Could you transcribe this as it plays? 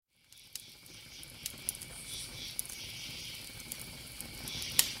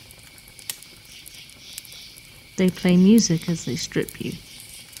They play music as they strip you,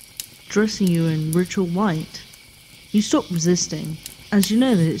 dressing you in ritual white. You stop resisting, as you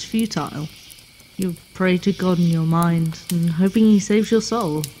know that it's futile. You pray to God in your mind, and hoping he saves your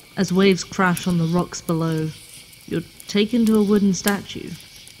soul. As waves crash on the rocks below, you're taken to a wooden statue.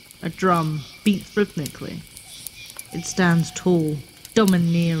 A drum beats rhythmically. It stands tall,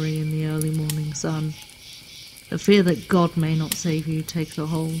 domineering in the early morning sun. The fear that God may not save you takes a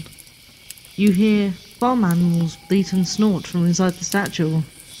hold. You hear farm animals bleat and snort from inside the statue,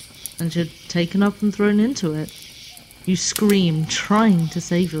 and you're taken up and thrown into it. You scream, trying to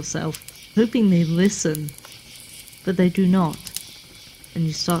save yourself, hoping they listen, but they do not, and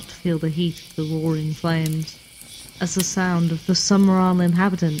you start to feel the heat of the roaring flames, as the sound of the Summeral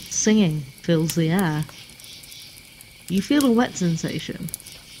inhabitant singing fills the air. You feel a wet sensation,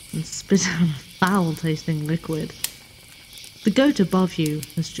 and spit out a foul-tasting liquid. The goat above you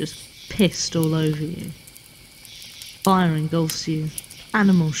has just pissed all over you. Fire engulfs you.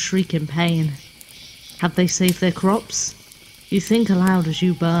 Animals shriek in pain. Have they saved their crops? You think aloud as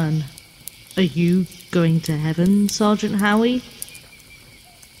you burn. Are you going to heaven, Sergeant Howie?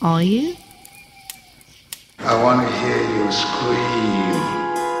 Are you? I want to hear you scream.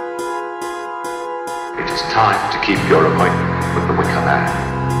 It is time to keep your appointment with the Wicker Man.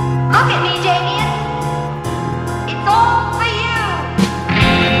 Look at me, Damien. It's all for you.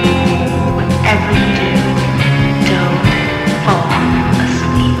 Whatever you do, don't fall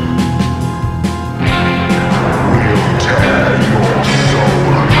asleep. We'll tear your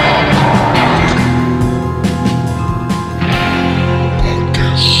soul apart.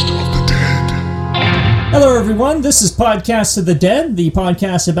 Podcast of the Dead. Hello, everyone. This is Podcast of the Dead, the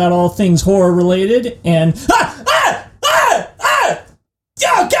podcast about all things horror related. And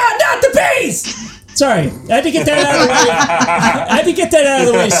oh God, not the bees! Sorry, I had to get that out of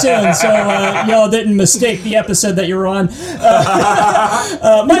the way. Soon, so y'all didn't mistake the episode that you're on.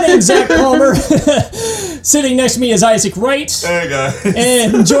 My name's Zach Palmer. Sitting next to me is Isaac Wright. There you go.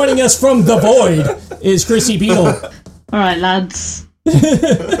 And joining us from the void is Chrissy Beadle. Alright, lads.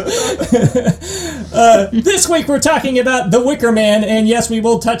 This week we're talking about The Wicker Man, and yes, we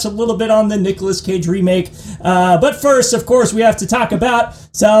will touch a little bit on the Nicolas Cage remake. But first, of course, we have to talk about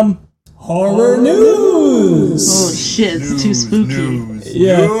some horror news. Oh shit, it's too spooky.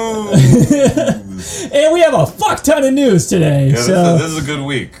 Yeah. And we have a fuck ton of news today. Yeah, so this is a good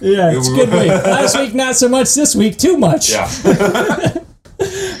week. Yeah, it's a good week. Last week, not so much. This week, too much. Yeah.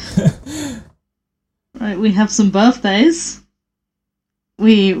 Right, we have some birthdays.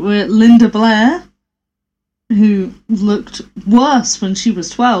 We were Linda Blair, who looked worse when she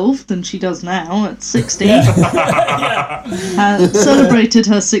was 12 than she does now at 60. Celebrated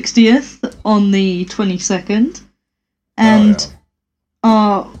her 60th on the 22nd. And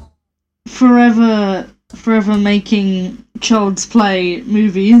are forever making Child's Play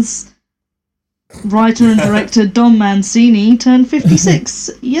movies. Writer and director Don Mancini turned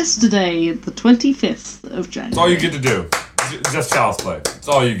 56 yesterday, the 25th of January. That's all you get to do. Just Child's Play. That's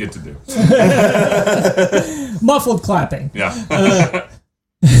all you get to do. Muffled clapping. Yeah.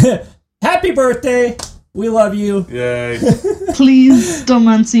 Happy birthday. We love you. Yay. Please, Don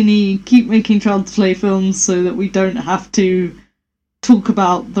Mancini, keep making Child's Play films so that we don't have to talk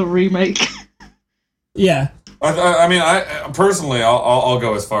about the remake. Yeah. I mean, personally, I'll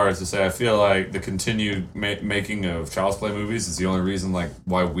go as far as to say I feel like the continued making of Child's Play movies is the only reason, like,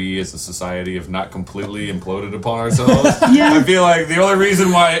 why we as a society have not completely imploded upon ourselves. Yeah. I feel like the only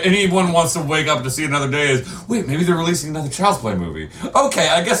reason why anyone wants to wake up to see another day is, wait, maybe they're releasing another Child's Play movie. Okay,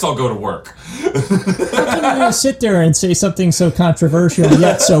 I guess I'll go to work. How can you sit there and say something so controversial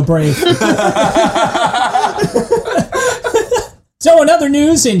yet so brave? So, in other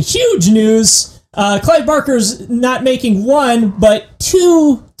news, and huge news, Clive Barker's not making one, but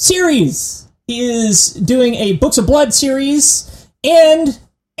two series. He is doing a Books of Blood series and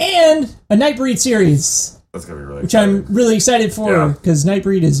a Nightbreed series. That's gonna be really which exciting. I'm really excited for, because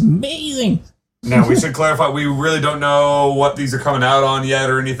Nightbreed is amazing. Now, we should clarify, we really don't know what these are coming out on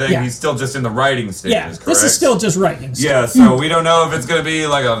yet or anything. Yeah. He's still just in the writing stages, Yeah, correct? this is still just writing. Yeah, so we don't know if it's going to be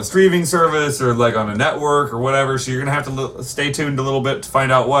like on a streaming service or like on a network or whatever, so you're going to have to stay tuned a little bit to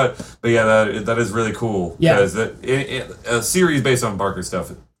find out what. But yeah, that is really cool. Yeah. Because a series based on Barker stuff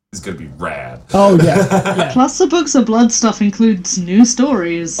is going to be rad. Oh, yeah. Plus, the Books of Blood stuff includes new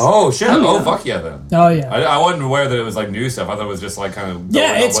stories. Oh, shit. Oh, Oh, yeah. fuck yeah, then. Oh, yeah. I wasn't aware that it was like new stuff. I thought it was just like kind of... Yeah,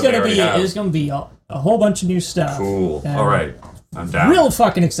 going on it's what going they to already have. be, a whole bunch of new stuff. Cool. And All right. I'm down. Real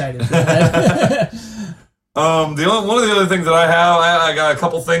fucking excited for that. One of the other things that I have, I got a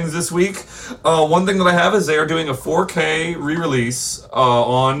couple things this week. One thing that I have is they are doing a 4K re-release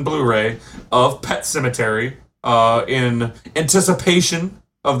on Blu-ray of Pet Sematary, in anticipation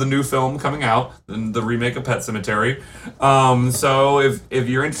of the new film coming out, the remake of Pet Sematary. So if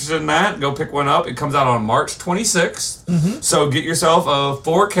you're interested in that, go pick one up. It comes out on March 26th. Mm-hmm. So get yourself a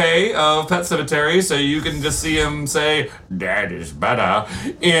 4K of Pet Sematary so you can just see him say, "Dad is better,"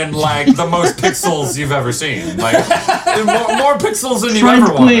 in like the most pixels you've ever seen. Like more pixels than you Fred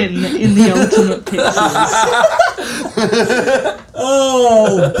ever wanted. Gwynn in the ultimate pixels.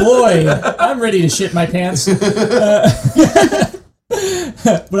 Oh boy, I'm ready to shit my pants.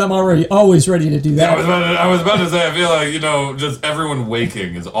 But I'm always ready to do that. I was about to say, I feel like, just everyone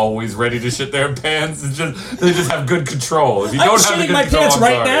waking is always ready to shit their pants. It's just they just have good control. If you I'm don't have shitting good my control, pants I'm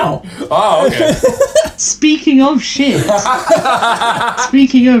right sorry. now. Oh, okay. Speaking of shit,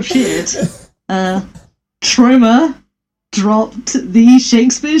 Troma dropped the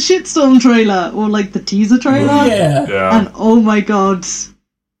Shakespeare Shitstorm trailer, or like the teaser trailer. Yeah. Yeah. And oh my god,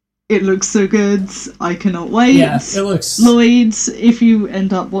 it looks so good. I cannot wait. Yeah, it looks... Lloyd, if you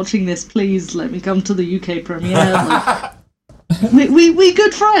end up watching this, please let me come to the UK premiere. Like, we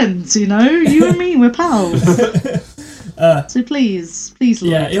good friends, you and me, we're pals. So please, Lloyd.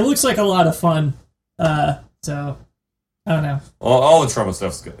 Yeah, it looks like a lot of fun. So, I don't know. All the Troma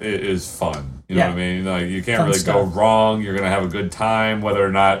stuff is fun. You know what I mean? Like, you can't Fun really go stuff. wrong. You're gonna have a good time, whether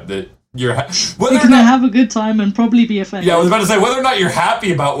or not that you're We're gonna have a good time and probably be offended. Yeah, I was about to say, whether or not you're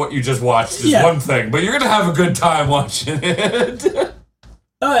happy about what you just watched is Yeah. one thing, but you're gonna have a good time watching it.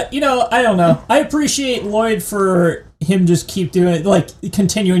 I don't know. I appreciate Lloyd for him just keep doing it, like,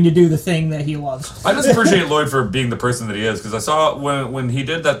 continuing to do the thing that he loves. I just appreciate Lloyd for being the person that he is, because I saw when he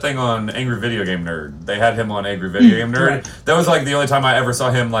did that thing on Angry Video Game Nerd, they had him on Angry Video Game Nerd. right. That was like the only time I ever saw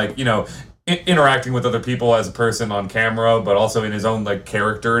him, like, interacting with other people as a person on camera, but also in his own like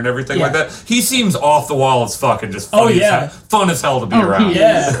character and everything like that. He seems off the wall as fuck and just funny fun as hell to be around.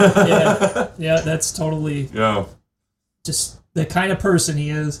 Yeah, that's totally just the kind of person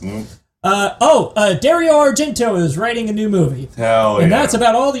he is. Dario Argento is writing a new movie. Hell yeah. And that's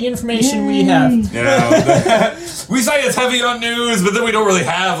about all the information we have. We say it's heavy on news, but then we don't really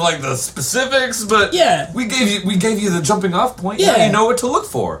have like the specifics. But we gave you the jumping off point. Yeah, you know what to look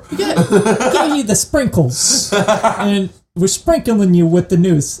for. We gave you the sprinkles, and we're sprinkling you with the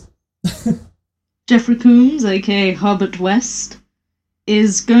news. Jeffrey Combs, aka Herbert West,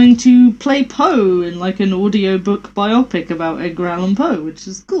 is going to play Poe in like an audiobook biopic about Edgar Allan Poe, which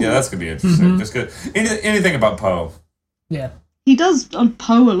is cool. Yeah, that's gonna be interesting. Just good. Anything about Poe. Yeah. He does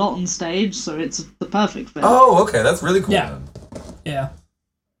Poe a lot on stage, so it's the perfect fit. Oh, okay, that's really cool. Yeah. Then. Yeah.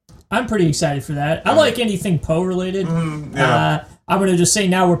 I'm pretty excited for that. I like anything Poe related. I'm gonna just say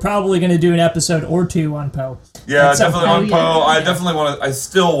now we're probably gonna do an episode or two on Poe. Yeah, definitely on yeah. Poe. I definitely want to. I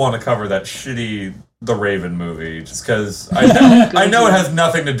still want to cover that shitty The Raven movie, just because I know it has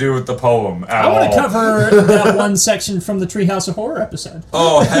nothing to do with the poem at all. I want to cover that one section from the Treehouse of Horror episode.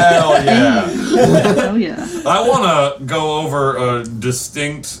 Oh hell yeah! Oh yeah. I want to go over a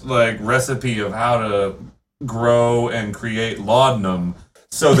distinct like recipe of how to grow and create laudanum,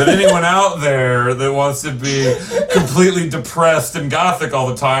 so that anyone out there that wants to be completely depressed and gothic all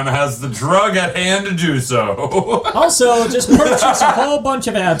the time has the drug at hand to do so. Also, just purchase a whole bunch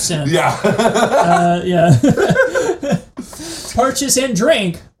of absinthe. Yeah. Purchase and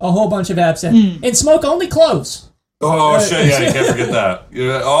drink a whole bunch of absinthe. And smoke only cloves. Oh shit! Yeah, you can't forget that.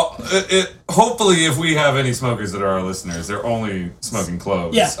 Yeah, hopefully, if we have any smokers that are our listeners, they're only smoking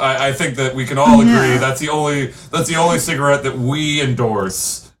cloves. Yeah. I think that we can all agree that's the only cigarette that we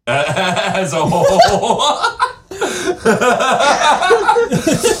endorse as a whole.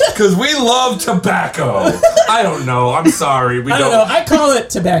 Because we love tobacco. I don't know. I'm sorry. I don't know. I call it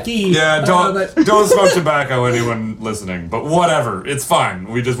tobacco. Yeah, don't smoke tobacco, anyone listening. But whatever, it's fine.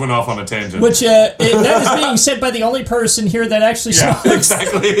 We just went off on a tangent. Which that is being said by the only person here that actually smokes.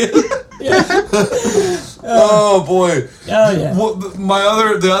 Exactly. Oh boy. Oh yeah. Well,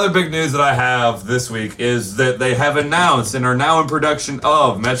 the other big news that I have this week is that they have announced and are now in production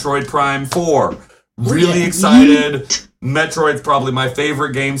of Metroid Prime 4. Really excited. Metroid's probably my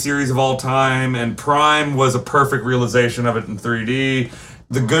favorite game series of all time, and Prime was a perfect realization of it in 3D.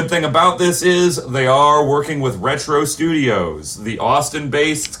 The good thing about this is they are working with Retro Studios, the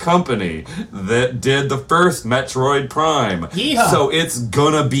Austin-based company that did the first Metroid Prime. Yeehaw. So it's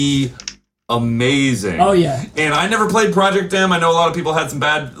gonna be amazing. Oh yeah. And I never played Project M. I know a lot of people had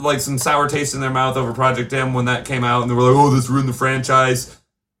some sour taste in their mouth over Project M when that came out, and they were like, "Oh, this ruined the franchise."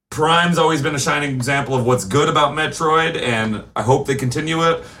 Prime's always been a shining example of what's good about Metroid, and I hope they continue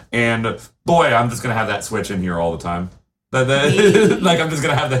it. And boy, I'm just gonna have that Switch in here all the time. Like I'm just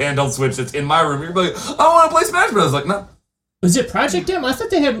gonna have the handheld Switch that's in my room. You're like, I want to play Smash Bros. Like, no, Was it Project M? I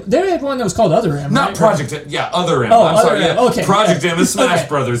thought they had one that was called Other M. Not right? Project M. Yeah, Other M. Oh, I'm Other sorry. M. Yeah. Okay, Project yeah. M is Smash Okay.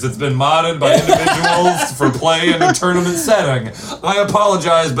 Brothers. It's been modded by individuals for play in a tournament setting. I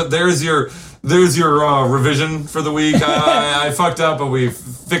apologize, but there's your revision for the week. I fucked up, but we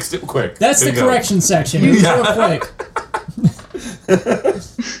fixed it quick. That's There the you go. correction section. It was real quick.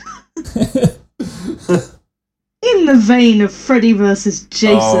 In the vein of Freddy versus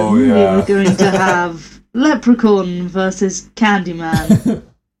Jason, Oh, we yeah. were going to have Leprechaun versus Candyman.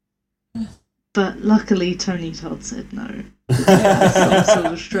 But luckily, Tony Todd said no. Some sort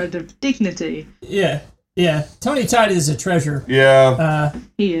of shred of dignity. Yeah. Tony Todd is a treasure. Yeah.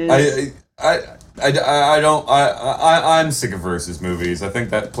 He is. I'm sick of versus movies. I think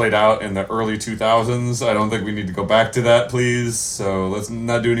that played out in the early 2000s. I don't think we need to go back to that, please. So let's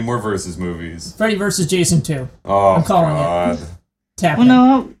not do any more versus movies. Freddy versus Jason 2. Oh, I'm calling it. God. Tap Well,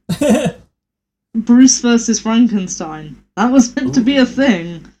 no, Bruce versus Frankenstein. That was meant to be a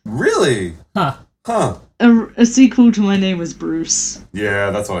thing. Really? Huh. Huh. A sequel to My Name is Bruce. Yeah,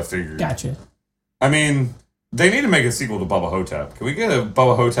 that's what I figured. Gotcha. I mean, they need to make a sequel to Bubba Hotep. Can we get a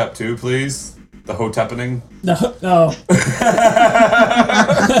Bubba Hotep 2, please? The Hotepening? Oh.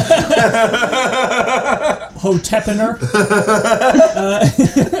 Hotepiner.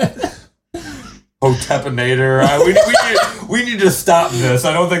 Hotepinator. We need to stop this.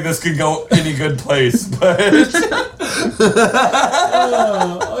 I don't think this could go any good place, but...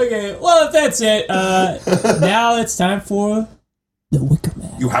 Oh, okay. Well, if that's it, now it's time for The Wicker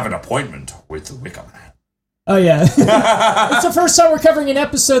Man. You have an appointment with the Wicker Man. Oh, yeah. It's the first time we're covering an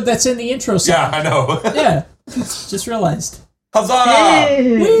episode that's in the intro song. Yeah, I know. Yeah. Just realized. Huzzah!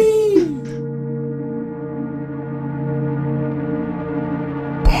 Hey!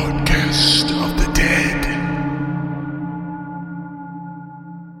 Podcast of the Dead.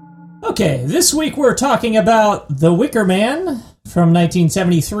 Okay, this week we're talking about The Wicker Man from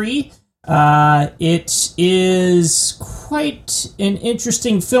 1973. It is quite an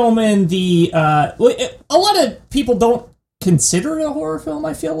interesting film in the... a lot of people don't consider it a horror film,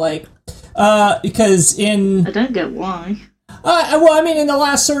 I feel like. Because in... I don't get why. well, I mean, in the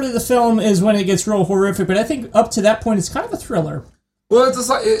last third of the film is when it gets real horrific, but I think up to that point it's kind of a thriller. Well, it's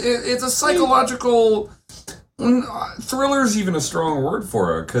a psychological... Thriller's even a strong word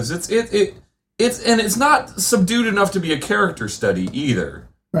for it, because it's not subdued enough to be a character study either.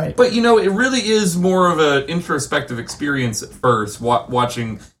 Right. But, you know, it really is more of an introspective experience at first,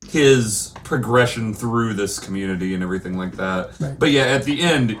 watching his progression through this community and everything like that. Right. But yeah, at the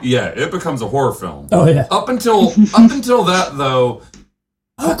end, it becomes a horror film. Oh, yeah. Up until that, though,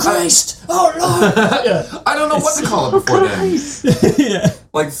 Oh, Christ! Oh, Lord! Yeah. I don't know what to call it before then. Christ. Yeah.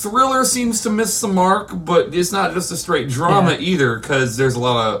 Like, Thriller seems to miss the mark, but it's not just a straight drama Yeah. either, because there's a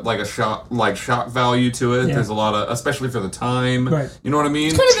lot of shock value to it. Yeah. There's a lot of, especially for the time. Right. You know what I mean?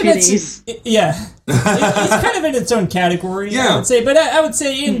 Kind of in Titties. it's kind of in its own category, I Yeah. would say. But I would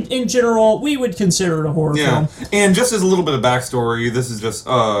say, in general, we would consider it a horror Yeah. film. And just as a little bit of backstory, this is just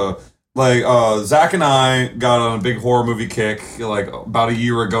Zach and I got on a big horror movie kick like about a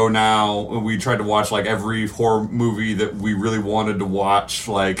year ago now. We tried to watch like every horror movie that we really wanted to watch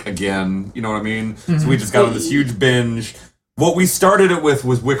like again, you know what I mean? So we just got on this huge binge. What we started it with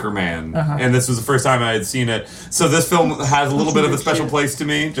was Wicker Man, and this was the first time I had seen it. So this film has a little bit of a special place to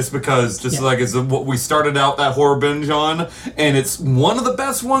me, just because, like it's what we started out that horror binge on, and it's one of the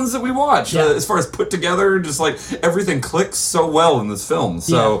best ones that we watched as far as put together. Just like everything clicks so well in this film.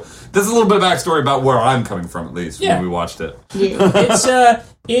 So this is a little bit of backstory about where I'm coming from, at least when we watched it. Yeah.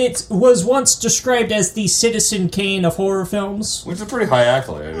 It was once described as the Citizen Kane of horror films. Which is a pretty high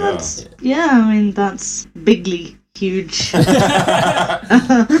accolade. Yeah, I mean, that's bigly huge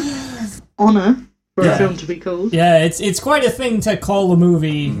honor for a film to be called. Yeah, it's quite a thing to call a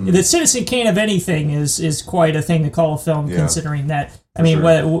movie. The Citizen Kane of anything is quite a thing to call a film, considering that. I mean,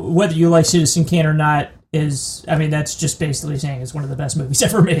 whether you like Citizen Kane or not that's just basically saying it's one of the best movies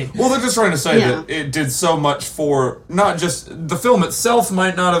ever made. Well, they're just trying to say that it did so much for not just the film itself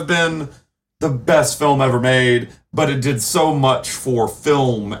might not have been the best film ever made, but it did so much for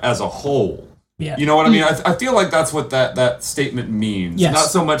film as a whole. Yeah. You know what I mean? I feel like that's what that statement means. Yes. Not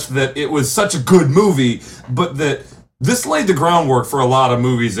so much that it was such a good movie, but that this laid the groundwork for a lot of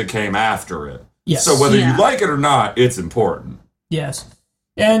movies that came after it. Yes. So whether Yeah. you like it or not, it's important. Yes.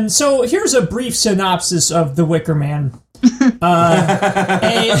 And so here's a brief synopsis of The Wicker Man.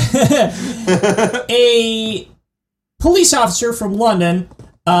 A police officer from London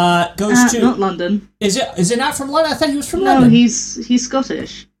goes to... Not London. Is it not from London? I thought he was from No, London. he's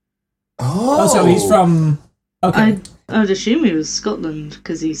Scottish. Oh, so he's from... Okay. I'd assume he was Scotland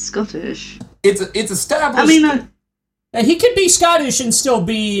because he's Scottish. It's established. I mean, He could be Scottish and still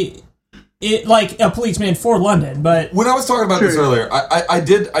be like a policeman for London, but when I was talking about this earlier, I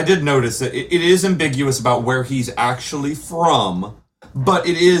did notice that it is ambiguous about where he's actually from, but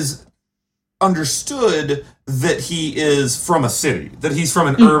it is understood that he is from a city, that he's from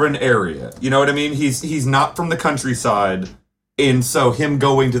an urban area. You know what I mean? He's not from the countryside, and so him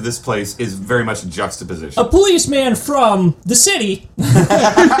going to this place is very much a juxtaposition. A policeman from the city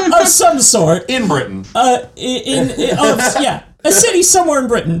of some sort In Britain. A city somewhere in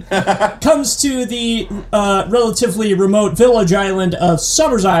Britain comes to the relatively remote village island of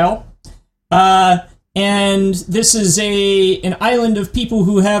Summersisle, and this is an island of people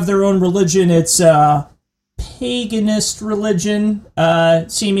who have their own religion. It's a paganist religion,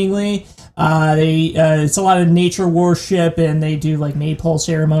 seemingly. It's a lot of nature worship, and they do like maypole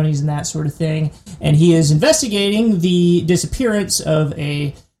ceremonies and that sort of thing. And he is investigating the disappearance of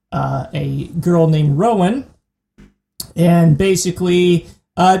a girl named Rowan. And basically,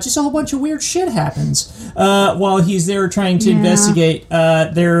 just a whole bunch of weird shit happens while he's there trying to investigate.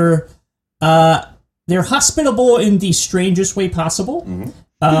 They're hospitable in the strangest way possible.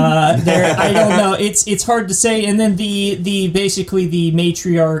 I don't know. It's hard to say. And then the basically the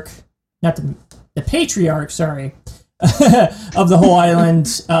matriarch, not the patriarch, sorry, of the whole island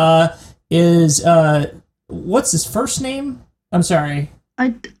is what's his first name? I'm sorry.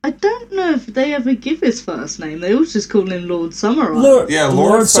 I don't know if they ever give his first name. They always just call him Lord Summerisle.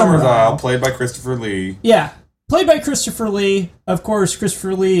 Lord Summerisle, played by Christopher Lee. Yeah, played by Christopher Lee. Of course,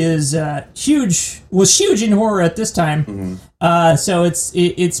 Christopher Lee is was huge in horror at this time. So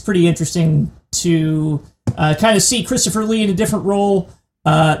it's pretty interesting to kind of see Christopher Lee in a different role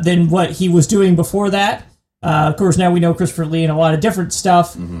than what he was doing before that. Of course, now we know Christopher Lee in a lot of different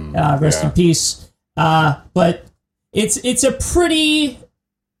stuff. Rest in peace. But it's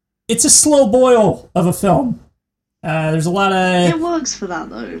a slow boil of a film. There's a lot of... It works for that,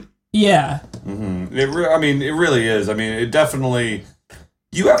 though. Yeah. It really is. I mean, it definitely...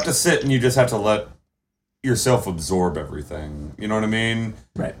 You have to sit and you just have to let yourself absorb everything. You know what I mean?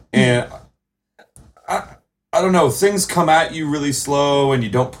 Right. And I don't know, things come at you really slow and you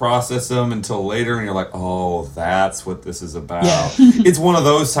don't process them until later and you're like, oh, that's what this is about. Yeah. It's one of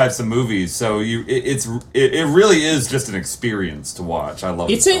those types of movies, so it really is just an experience to watch. I love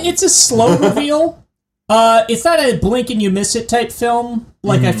it. It's a slow reveal. It's not a blink and you miss it type film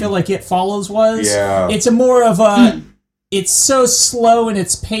like I feel like It Follows was. Yeah. It's a more of a... It's so slow in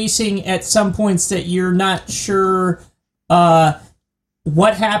its pacing at some points that you're not sure...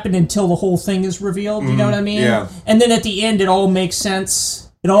 what happened until the whole thing is revealed, you know what I mean? Yeah. And then at the end, it all makes sense.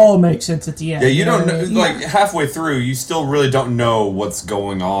 It all makes sense at the end. Yeah, you don't know, like, halfway through, you still really don't know what's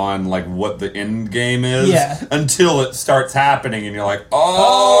going on, like, what the end game is, until it starts happening, and you're like,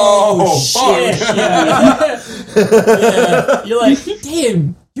 oh shit. fuck. Yeah. You're like,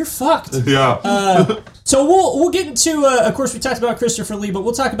 damn, you're fucked. Yeah. So we'll get into, of course, we talked about Christopher Lee, but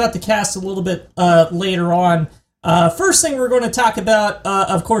we'll talk about the cast a little bit later on. First thing we're going to talk about,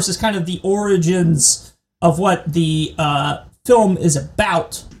 of course, is kind of the origins of what the film is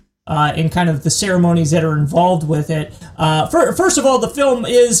about and kind of the ceremonies that are involved with it. First of all, the film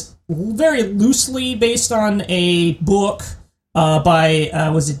is very loosely based on a book by,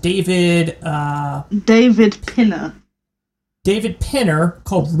 was it David? David Pinner. David Pinner,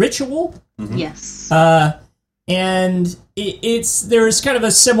 called Ritual. Yes. And there's kind of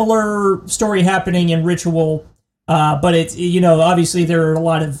a similar story happening in Ritual. But it's, obviously there are a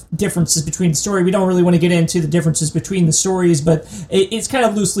lot of differences between the story. We don't really want to get into the differences between the stories, but it's kind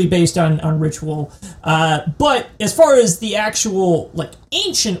of loosely based on Ritual. But as far as the actual, like,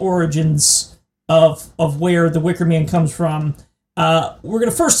 ancient origins of where the Wicker Man comes from, we're going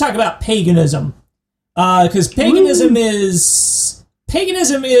to first talk about paganism. Because paganism is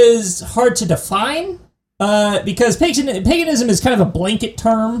hard to define, because paganism is kind of a blanket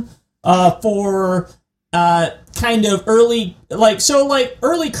term for... kind of early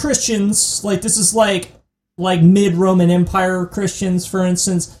Christians, like this is like mid-Roman Empire Christians, for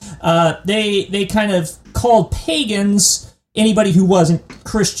instance, they kind of called pagans anybody who wasn't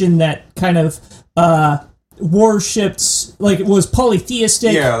Christian that kind of worshipped, like, was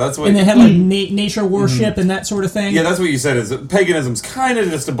polytheistic. Yeah, that's what... And they had like nature worship and that sort of thing. Yeah, that's what you said, is that paganism's kind of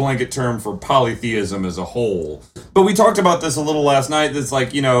just a blanket term for polytheism as a whole. But we talked about this a little last night. That's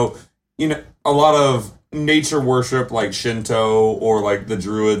like, a lot of nature worship, like Shinto or like the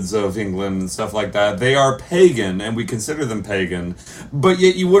Druids of England and stuff like that, they are pagan, and we consider them pagan, but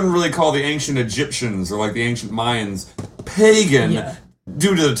yet you wouldn't really call the ancient Egyptians or like the ancient Mayans pagan.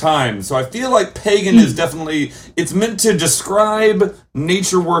 due to the time. So I feel like pagan is definitely, it's meant to describe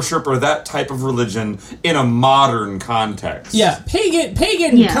nature worship or that type of religion in a modern context. Yeah, pagan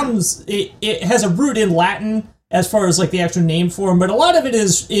comes, it has a root in Latin as far as like the actual name form, but a lot of it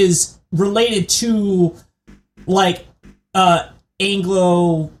is related to like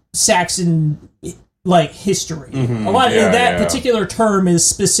Anglo-Saxon like history. A lot of that particular term is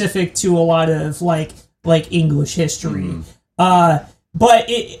specific to a lot of like English history. But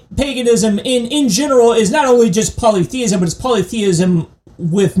paganism in general is not only just polytheism, but it's polytheism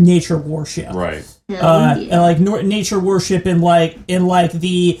with nature worship. Right. And like nature worship and like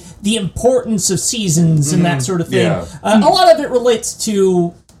the importance of seasons and that sort of thing. Yeah. A lot of it relates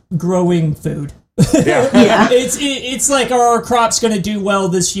to growing food. Yeah. It's like, are our crops going to do well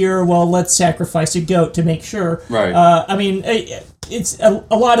this year? Well, let's sacrifice a goat to make sure. Right. I mean, it's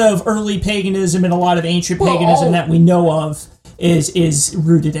a lot of early paganism and a lot of ancient paganism that we know of is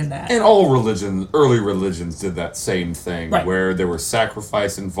rooted in that. And all early religions did that same thing, Right. where there was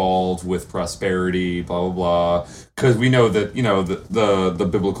sacrifice involved with prosperity, blah blah blah. Because we know that the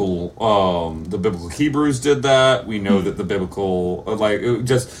biblical Hebrews did that. We know that the biblical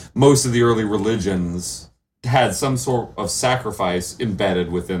just most of the early religions had some sort of sacrifice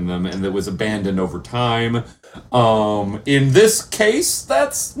embedded within them, and that was abandoned over time. In this case,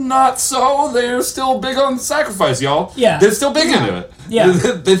 that's not so. They're still big on sacrifice, y'all. Yeah. They're still big into it. Yeah.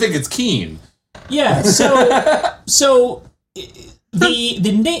 They think it's keen. Yeah, so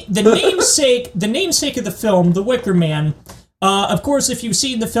the namesake of the film, The Wicker Man. Of course, if you've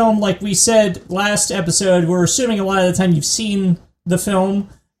seen the film, like we said last episode, we're assuming a lot of the time you've seen the film.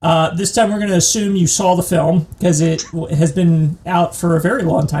 This time we're going to assume you saw the film, because it has been out for a very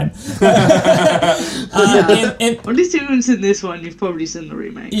long time. At least if you've seen this one, you've probably seen the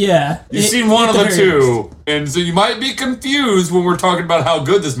remake. Yeah. You've seen one of the two, and so you might be confused when we're talking about how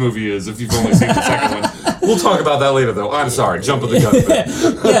good this movie is if you've only seen the second one. We'll talk about that later, though. I'm sorry, jumping the gun a bit.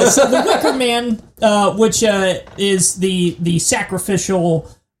 Yeah, so The Wicker Man, which is the sacrificial,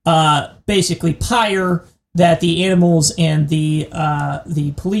 basically, pyre that the animals and the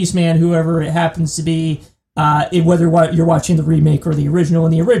policeman, whoever it happens to be, whether you're watching the remake or the original.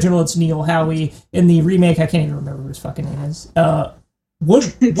 In the original, it's Neil Howie. In the remake, I can't even remember what his fucking name is.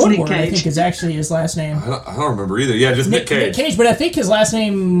 Woodward, I think, is actually his last name. I don't remember either. Yeah, just Nick Cage. Nick Cage, but I think his last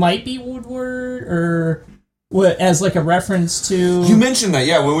name might be Woodward, or as like a reference to. You mentioned that,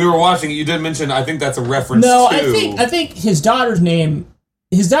 yeah. When we were watching it, you did mention. I think that's a reference. No, to... I think his daughter's name.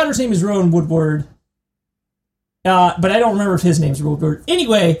 His daughter's name is Rowan Woodward. But I don't remember if his name's Woodward.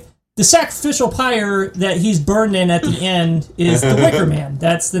 Anyway, the sacrificial pyre that he's burned in at the end is the Wicker Man.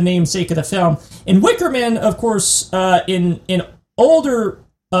 That's the namesake of the film. And Wicker Man, of course, in older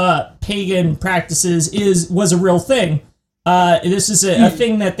pagan practices, was a real thing. This is a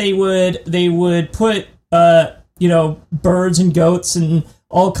thing that they would put birds and goats and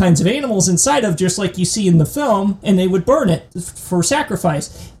all kinds of animals inside of, just like you see in the film, and they would burn it for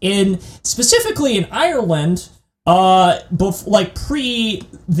sacrifice. And specifically in Ireland, pre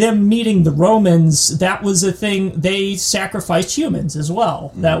them meeting the Romans, that was a thing. They sacrificed humans as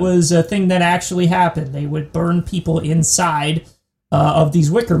well. That was a thing that actually happened. They would burn people inside of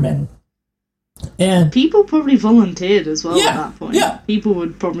these wicker men. And people probably volunteered as well at that point. Yeah. People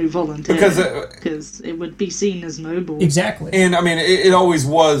would probably volunteer because it would be seen as noble. Exactly. And I mean, it always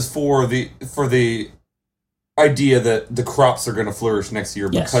was for the idea that the crops are going to flourish next year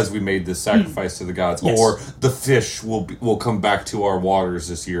because we made this sacrifice to the gods, or the fish will come back to our waters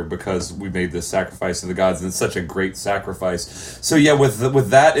this year because we made this sacrifice to the gods, and it's such a great sacrifice. So yeah,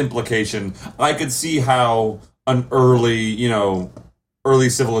 with that implication, I could see how an early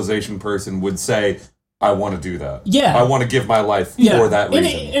civilization person would say, I want to do that. Yeah. I want to give my life for that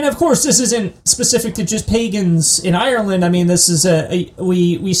reason. And of course, this isn't specific to just pagans in Ireland. I mean, this is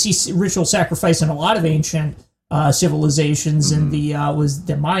we see ritual sacrifice in a lot of ancient civilizations, and the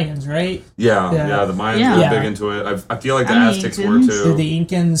Mayans, right? Yeah, the Mayans were big into it. I feel like the Aztecs were too. The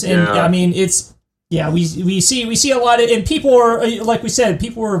Incans, and I mean, it's we see a lot of, and people are, like we said,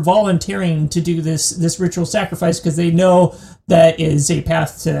 people are volunteering to do this ritual sacrifice because they know that is a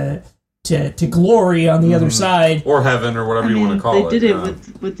path to glory on the other side, or heaven, or whatever you want to call it. They did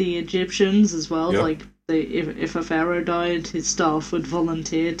it with the Egyptians as well. Yep. Like if a pharaoh died, his staff would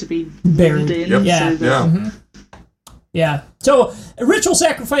volunteer to be buried in. Yep. Yeah. So ritual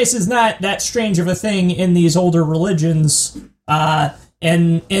sacrifice is not that strange of a thing in these older religions. And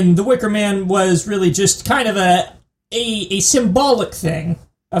the Wicker Man was really just kind of a symbolic thing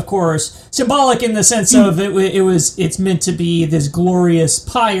of course, symbolic in the sense of it's meant to be this glorious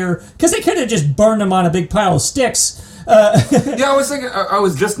pyre, because they could have just burned them on a big pile of sticks. Yeah, I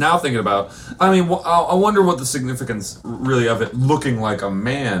was just now thinking about, I mean, I wonder what the significance really of it looking like a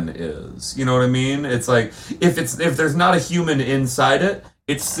man is. You know what I mean? It's like, if there's not a human inside it,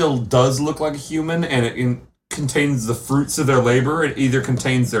 it still does look like a human, and it contains the fruits of their labor. It either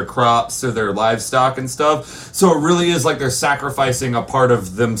contains their crops or their livestock and stuff. So it really is like they're sacrificing a part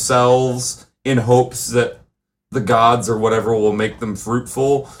of themselves in hopes that the gods or whatever will make them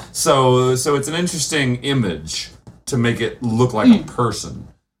fruitful. So it's an interesting image to make it look like a person.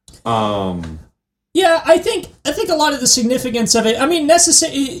 Yeah, I think a lot of the significance of it, I mean,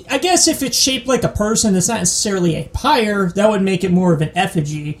 I guess if it's shaped like a person, it's not necessarily a pyre. That would make it more of an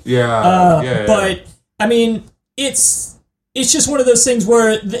effigy. Yeah. But I mean, it's just one of those things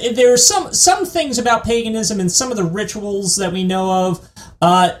where there are some things about paganism and some of the rituals that we know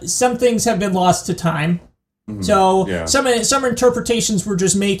of. Some things have been lost to time. Mm-hmm. So some interpretations we're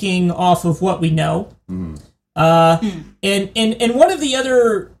just making off of what we know. Mm-hmm. And one of the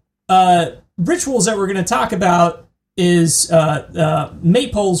other rituals that we're going to talk about is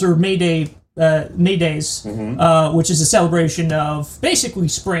Maypoles or Maydays, which is a celebration of basically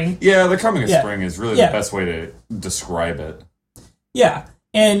spring. Yeah, the coming of spring is really the best way to describe it. Yeah.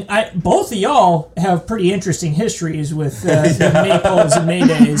 And both of y'all have pretty interesting histories with the Maypoles and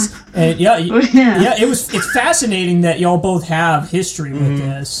Maydays, and it's fascinating that y'all both have history with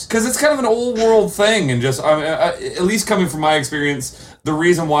this, because it's kind of an old world thing, and just at least coming from my experience, the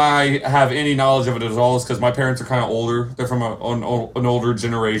reason why I have any knowledge of it at all is because my parents are kind of older. They're from an older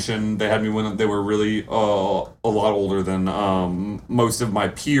generation. They had me when they were really a lot older than most of my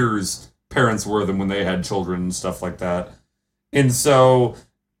peers' parents were than when they had children and stuff like that. And so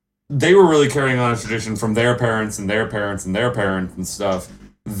they were really carrying on a tradition from their parents and their parents and their parents and stuff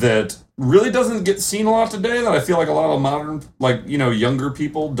that really doesn't get seen a lot today, that I feel like a lot of modern, younger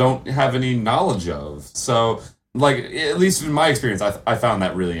people don't have any knowledge of. So, at least in my experience, I found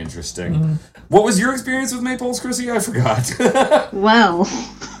that really interesting. Mm-hmm. What was your experience with Maypoles, Chrissy? I forgot. Well,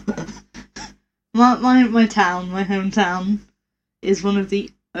 my town, my hometown, is one of the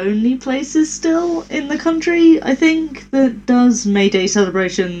only places still in the country, I think, that does May Day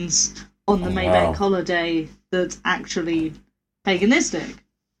celebrations on the May Bank holiday that's actually paganistic.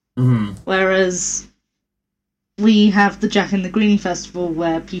 Mm-hmm. Whereas we have the Jack in the Green festival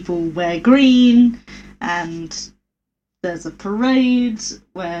where people wear green, and there's a parade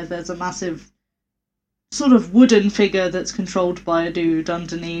where there's a massive sort of wooden figure that's controlled by a dude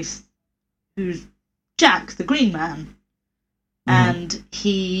underneath who's Jack the Green Man. And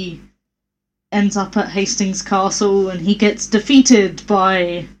he ends up at Hastings Castle, and he gets defeated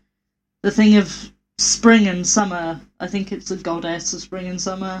by the thing of spring and summer. I think it's the goddess of spring and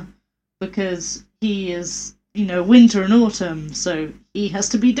summer, because he is, winter and autumn, so he has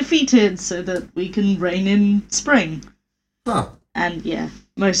to be defeated so that we can reign in spring. Huh. And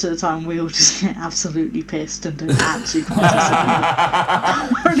most of the time we all just get absolutely pissed and don't absolutely participate.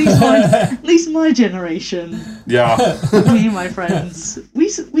 Or at least my generation. Yeah. Me and my friends,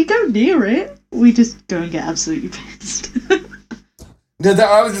 we go near it. We just go and get absolutely pissed.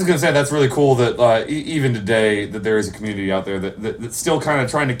 I was just going to say, that's really cool that even today that there is a community out there that's still kind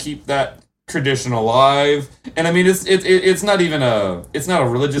of trying to keep that tradition alive. And I mean, it's not even it's not a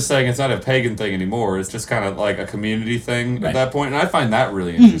religious thing, it's not a pagan thing anymore. It's just kind of like a community thing at that point. And I find that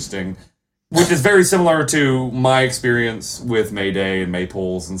really interesting, which is very similar to my experience with May Day and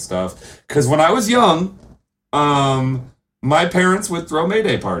Maypoles and stuff. Because when I was young, my parents would throw May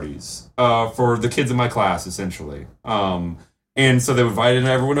Day parties for the kids in my class, essentially. And so they would invite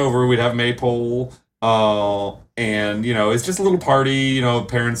everyone over. We'd have Maypole. And, it's just a little party,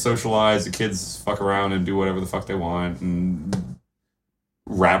 parents socialize, the kids fuck around and do whatever the fuck they want and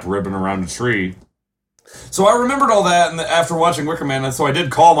wrap ribbon around a tree. So I remembered all that and after watching Wicker Man, and so I did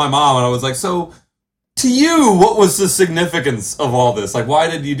call my mom and I was like, so to you, what was the significance of all this? Like, why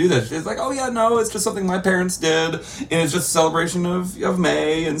did you do this? She's like, oh yeah, no, it's just something my parents did, and it's just a celebration of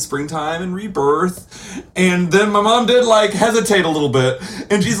May and springtime and rebirth. And then my mom did hesitate a little bit,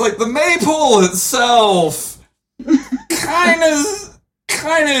 and she's like, the maypole itself kind of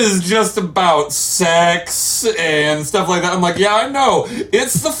is just about sex and stuff like that. I'm like, yeah, I know.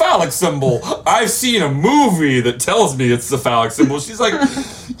 It's the phallic symbol. I've seen a movie that tells me it's the phallic symbol. She's like,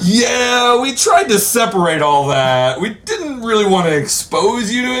 yeah, we tried to separate all that. We didn't really want to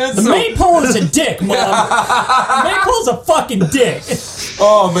expose you to it. The maypole is a dick, Mom. The maypole's a fucking dick.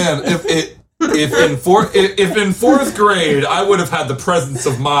 Oh, man. If if in fourth grade I would have had the presence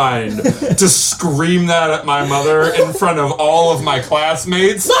of mind to scream that at my mother in front of all of my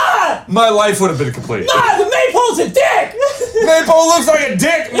classmates, Ma! my life would have been complete. Ma, the maypole's a dick! Maypole looks like a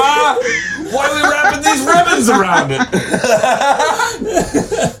dick, Ma! Why are we wrapping these ribbons around it?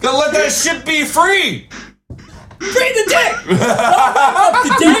 Gotta let that shit be free! Free the dick!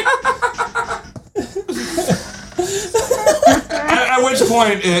 The dick! At which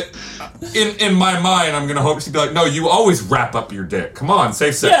point, in my mind, I'm gonna hope she'd be like, "No, you always wrap up your dick. Come on,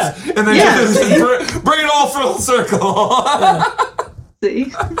 safe sex." Yeah. And then just bring it all full circle.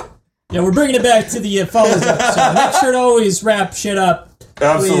 See? Yeah, we're bringing it back to the follows up. So make sure to always wrap shit up.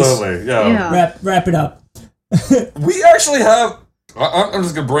 Absolutely, Yeah. Wrap it up. We actually have. I'm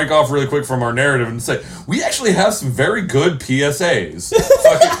just gonna break off really quick from our narrative and say we actually have some very good PSAs.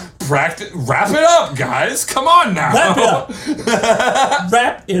 Fucking wrap it up, guys. Come on now. Wrap it up.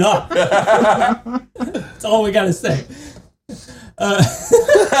 Wrap it up. That's all we gotta say.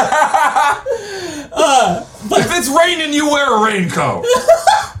 If it's raining, you wear a raincoat.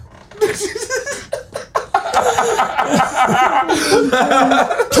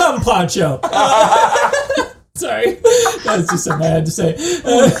 Come, Poncho. Sorry, that's just something I had to say.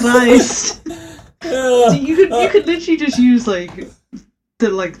 Oh Christ! You could literally just use that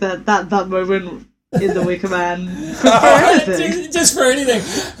moment in the Wicker Man for anything. Just for anything.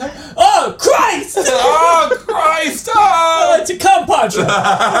 Oh Christ! Oh Christ! Oh! To come, Poncho.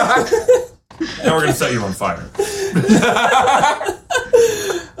 Now we're gonna set you on fire.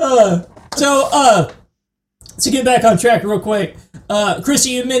 To get back on track real quick,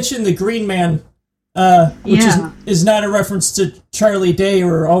 Chrissy, you mentioned the Green Man, which is not a reference to Charlie Day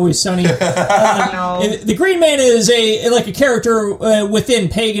or Always Sunny. No. The Green Man is a character within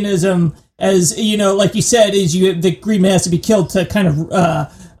paganism, as you know, like you said, the Green Man has to be killed to kind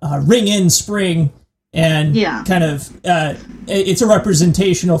of ring in spring, and kind of it's a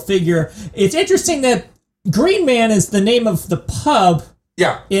representational figure. It's interesting that Green Man is the name of the pub.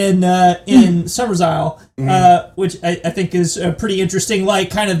 Yeah. In Summer's Isle, which I think is pretty interesting.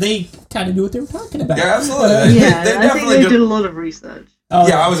 Like, they knew what they were talking about. Yeah, absolutely. I think they did a lot of research.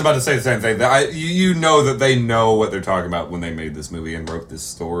 I was about to say the same thing. You know that they know what they're talking about when they made this movie and wrote this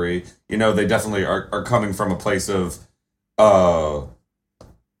story. You know, they definitely are coming from a place of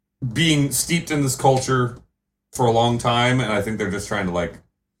being steeped in this culture for a long time, and I think they're just trying to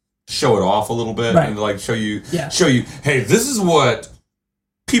show it off a little bit and show you, hey, this is what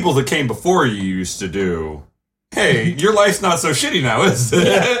people that came before you used to do. Hey, your life's not so shitty now, is it?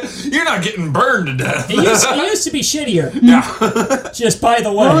 Yeah. You're not getting burned to death. It used to be shittier. Yeah. Just by the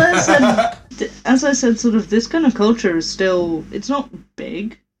way. Well, as I said, sort of this kind of culture is still, it's not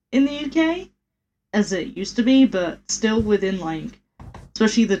big in the UK as it used to be, but still within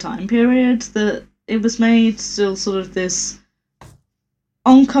especially the time period that it was made, still sort of this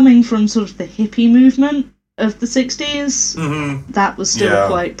oncoming from sort of the hippie movement of the 60s, that was still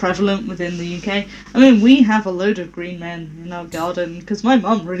quite prevalent within the UK. I mean, we have a load of green men in our garden, because my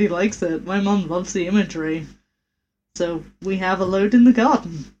mum really likes it. My mum loves the imagery. So, we have a load in the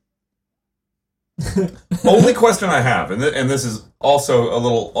garden. Only question I have, and this is also a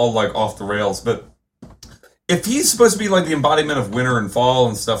little all off the rails, but if he's supposed to be the embodiment of winter and fall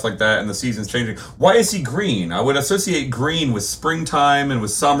and stuff like that, and the seasons changing, why is he green? I would associate green with springtime and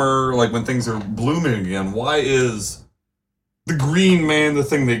with summer, when things are blooming again. Why is the Green Man the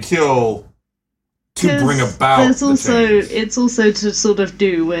thing they kill to bring about the change? It's also to sort of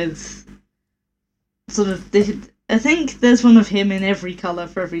do with sort of I think there's one of him in every colour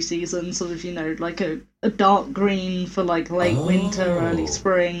for every season, sort of, a dark green for late winter, early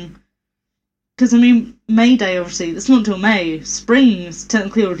spring. Because, I mean, May Day, obviously, it's not till May. Spring's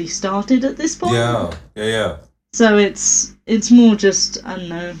technically already started at this point. Yeah. So it's more just, I don't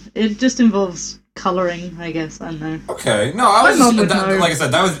know, it just involves colouring, I guess, I don't know. Okay, no, I was just, like I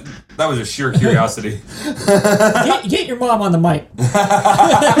said, that was a sheer curiosity. Get your mom on the mic.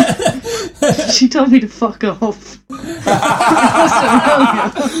 She told me to fuck off.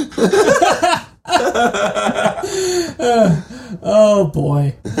 Oh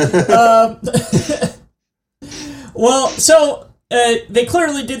boy. Well, so they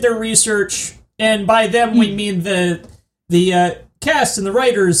clearly did their research, and by them we mean the cast and the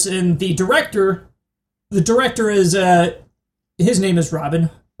writers and the director. The director is his name is Robin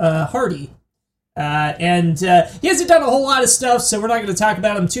Hardy. And he hasn't done a whole lot of stuff, so we're not going to talk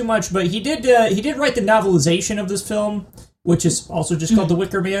about him too much, but he did write the novelization of this film, which is also just called The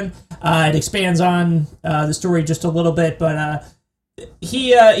Wicker Man. It expands on the story just a little bit, but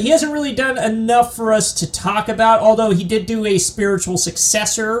he hasn't really done enough for us to talk about, although he did do a spiritual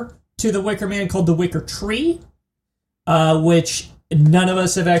successor to The Wicker Man called The Wicker Tree, which none of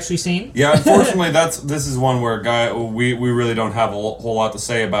us have actually seen. Yeah, unfortunately, this is one where we really don't have a whole lot to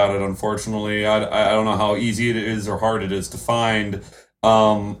say about it. Unfortunately, I don't know how easy it is or hard it is to find.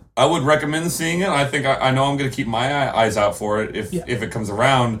 I would recommend seeing it. I think I know I'm going to keep my eyes out for it if it comes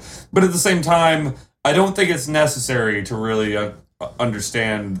around. But at the same time, I don't think it's necessary to really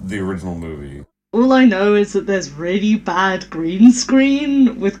understand the original movie. All I know is that there's really bad green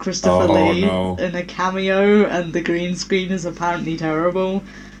screen with Christopher Lee in a cameo, and the green screen is apparently terrible.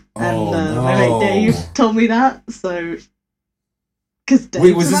 And my mate Dave told me that, so... Because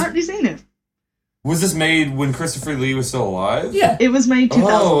Dave's apparently seen it. Was this made when Christopher Lee was still alive? Yeah. It was made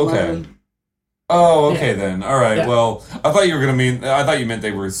 2011. Oh, okay then. All right. Yeah. Well, I thought you meant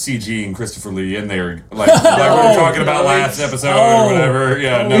they were CGing Christopher Lee in there, like we were talking about last episode or whatever.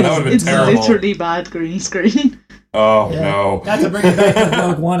 Yeah, no, that would have been terrible. It's literally bad green screen. Oh no! Not to bring it back to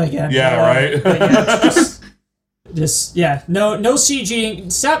Rogue One again. Yeah, right. No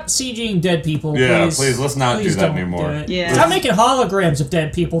CGing. Stop CGing dead people. Yeah, please let's not do that anymore. Do Stop making holograms of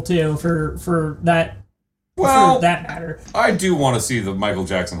dead people too. For that. Well, for that matter, I do want to see the Michael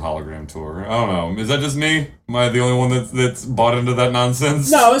Jackson hologram tour. I don't know. Is that just me? Am I the only one that's bought into that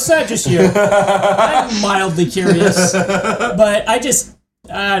nonsense? No, it's not just you. I'm mildly curious, but I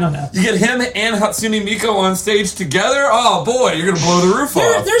don't know. You get him and Hatsune Miku on stage together? Oh boy, you're gonna blow the roof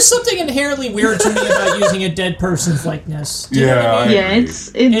off. There's something inherently weird to me about using a dead person's likeness. Do you know what I mean?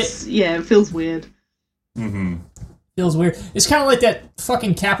 Yeah, it feels weird. Mm-hmm. Feels weird. It's kind of like that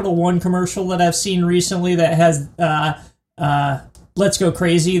fucking Capital One commercial that I've seen recently that has "Let's Go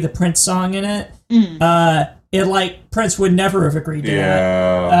Crazy," the Prince song in it. Prince would never have agreed to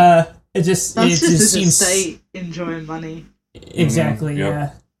that. It just seems state enjoying money. Exactly.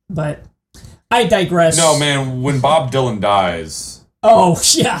 Yeah, but I digress. No, man. When Bob Dylan dies. Oh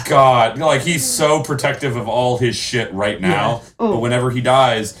yeah. God, like he's so protective of all his shit right now. Yeah. But whenever he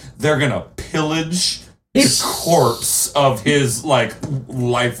dies, they're gonna pillage the corpse of his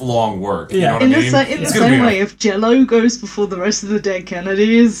lifelong work. You know what I mean? In the same way, if Jello goes before the rest of the dead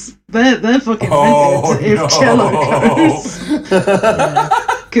Kennedys, they're fucking if Jello goes,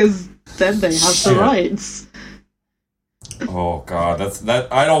 because then they have the rights. Oh God, that.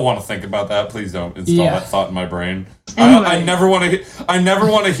 I don't want to think about that. Please don't install that thought in my brain. Anyway. I never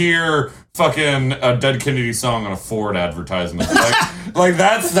want to hear fucking a Dead Kennedy song on a Ford advertisement. Like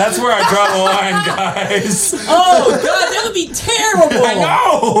that's where I draw the line, guys. Oh God, that would be terrible. I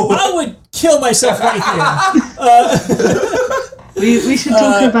know. I would kill myself right there. We should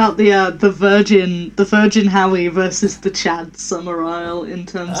talk about the Virgin Howie versus the Chad Summerisle in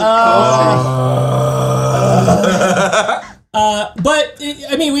terms of casting. But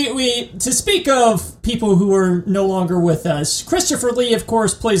I mean, we to speak of people who are no longer with us, Christopher Lee, of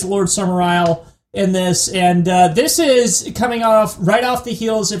course, plays Lord Summerisle in this, and this is coming right off the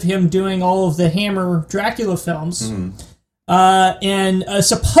heels of him doing all of the Hammer Dracula films, and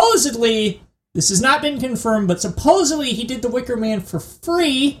supposedly, this has not been confirmed, but supposedly he did The Wicker Man for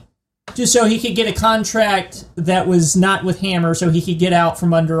free, just so he could get a contract that was not with Hammer, so he could get out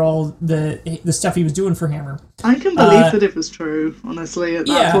from under all the stuff he was doing for Hammer. I can believe that it was true, honestly, at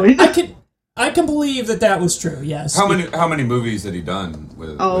that point. I can believe that was true, yes. How many movies had he done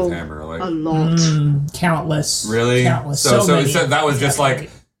with Hammer? A lot. Countless. Really? Countless. So that was just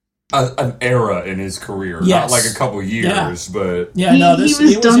like an era in his career, not like a couple years, but... Yeah, he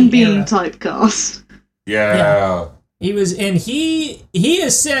was done being typecast. Yeah. He was, and he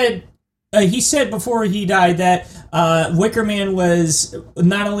has said... he said before he died that Wicker Man was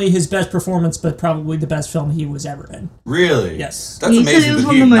not only his best performance, but probably the best film he was ever in. Really? Yes. That's he amazing. Said it was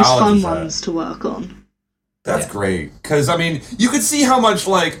one of the most fun ones to work on. That's great. Because, I mean, you could see how much,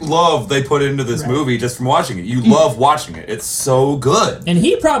 love they put into this movie just from watching it. You love watching it. It's so good. And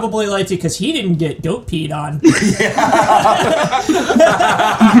he probably liked it because he didn't get dope peed on.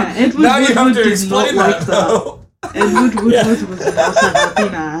 Edward now you have Woodward to explain that, though. Edward Woodward was not a happy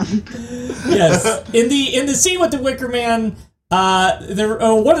man. Yes, in the scene with the Wicker Man,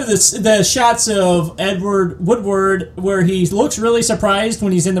 one of the shots of Edward Woodward where he looks really surprised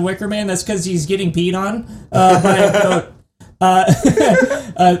when he's in the Wicker Man. That's because he's getting peed on by a goat.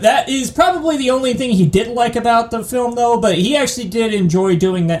 That is probably the only thing he didn't like about the film, though. But he actually did enjoy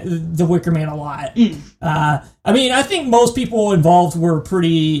doing the Wicker Man a lot. I mean, I think most people involved were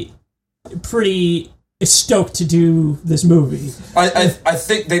pretty stoked to do this movie. I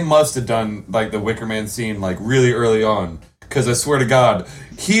think they must have done the Wicker Man scene really early on, because I swear to God,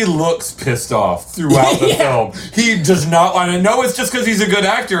 he looks pissed off throughout the film. He does not, and I know it's just because he's a good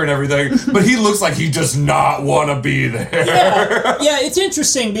actor and everything, but he looks like he does not want to be there. Yeah, it's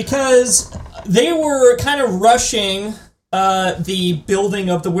interesting because they were kind of rushing the building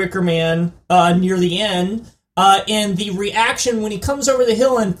of the Wicker Man near the end. And the reaction when he comes over the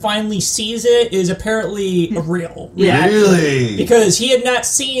hill and finally sees it is apparently a real reaction. Really? Because he had not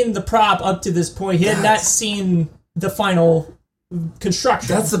seen the prop up to this point. He had not seen the final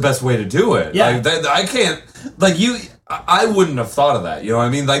construction. That's the best way to do it. Yeah. Like, I can't, like, I wouldn't have thought of that. You know what I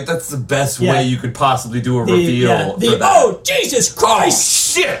mean? Like, that's the best way you could possibly do a reveal for that. Oh, Jesus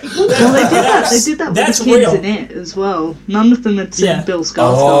Christ! Oh, shit! Well, they did that with That's the kids real. in it as well. None of them had seen Bill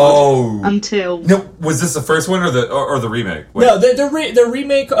Skarsgård Oh. until... No, was this the first one or the remake? Wait. No, the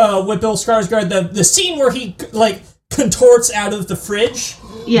remake with Bill Skarsgård, the scene where he, like, contorts out of the fridge,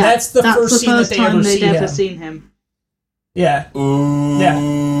 Yeah, that's the first scene that they time ever they'd see ever him. seen him. Yeah. Ooh.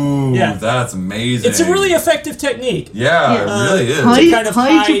 Yeah. That's amazing. It's a really effective technique. Yeah, Yeah. it really is. kind of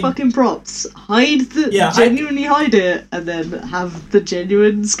Hide your hide- fucking props. Genuinely hide it, and then have the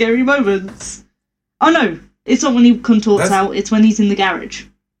genuine scary moments. Oh no, it's not when he contorts out, it's when he's in the garage.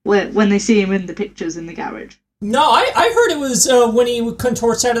 When they see him in the pictures in the garage. No, I heard it was when he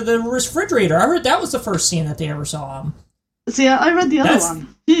contorts out of the refrigerator. I heard that was the first scene that they ever saw him. See, I read the other That's-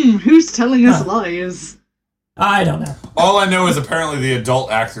 one. Who's telling us lies? I don't know. All I know is apparently the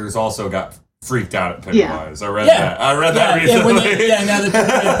adult actors also got freaked out at Pennywise. I read Yeah. that. I read that recently. Now the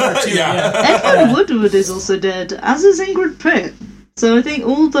part two, Edward Woodward is also dead, as is Ingrid Pitt. So I think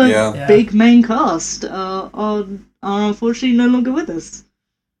all the Yeah. big main cast are unfortunately no longer with us.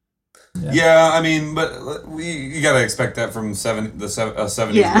 Yeah, I mean, but you gotta expect that from the 70s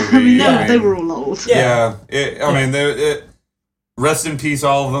Yeah, movie. I mean, they were all old. Yeah, I mean, rest in peace,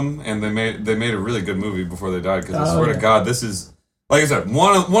 all of them, and they made a really good movie before they died. Because I swear to God, this is, like I said,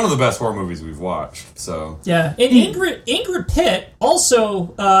 one of the best horror movies we've watched. So yeah, and Ingrid Pitt,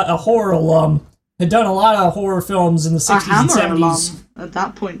 also a horror alum, had done a lot of horror films in the A 60s and Hammer 70s. alum at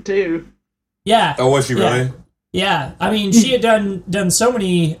that point too. Yeah. oh, was she really? Yeah, I mean, she had done so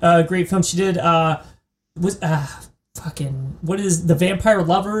many great films. She did what is The Vampire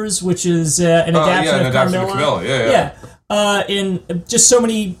Lovers, which is an adaptation of Carmilla. Yeah. And just so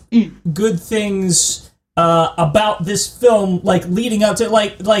many good things about this film, like leading up to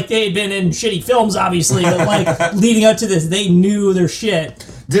like they had been in shitty films, obviously, but like leading up to this, they knew their shit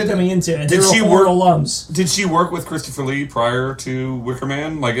coming into it. They were horror alums. Did she work with Christopher Lee prior to Wicker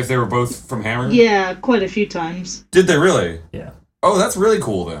Man? Like, if they were both from Hammer? Yeah, quite a few times. Did they really? Yeah. Oh, that's really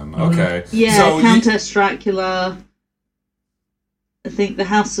cool then. Okay. Yeah, So Countess Dracula. I think The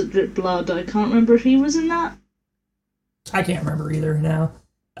House that Dripped Blood. I can't remember if he was in that. I can't remember either now.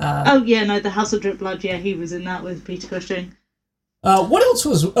 Oh yeah, no, The House of Drip Blood. Yeah, he was in that with Peter Cushing. What else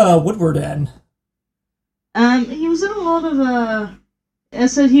was Woodward in? He was in a lot of. I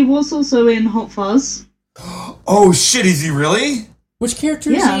said he was also in Hot Fuzz. Oh shit! Is he really? Which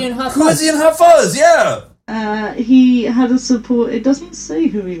character is Yeah. he in Hot Who Fuzz? is he in Hot Fuzz? Yeah. He had a support. It doesn't say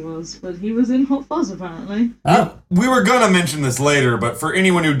who he was, but he was in Hot Fuzz apparently. Oh. We were gonna mention this later, but for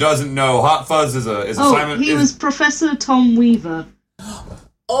anyone who doesn't know, Hot Fuzz is a Simon. He was Professor Tom Weaver.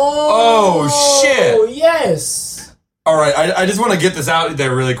 Oh, shit. Yes. All right, I just want to get this out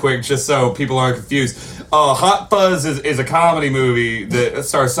there really quick, just so people aren't confused. Hot Fuzz is a comedy movie that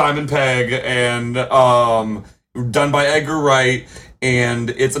stars Simon Pegg and done by Edgar Wright, and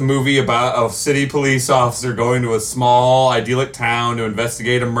it's a movie about a city police officer going to a small, idyllic town to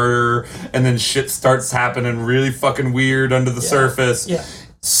investigate a murder, and then shit starts happening really fucking weird under the surface. Yeah.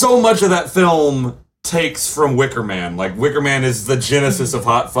 So much of that film takes from Wicker Man. Like, Wicker Man is the genesis of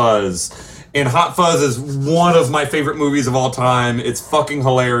Hot Fuzz. And Hot Fuzz is one of my favorite movies of all time. It's fucking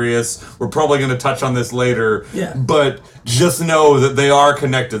hilarious. We're probably going to touch on this later. Yeah. But just know that they are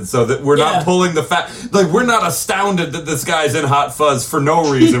connected, so that we're not pulling the fact. Like, we're not astounded that this guy's in Hot Fuzz for no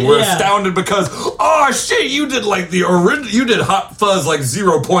reason. We're astounded because, oh shit, you did like the original. You did Hot Fuzz like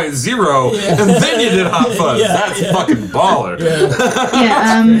 0.0, and then you did Hot Fuzz. That's fucking baller.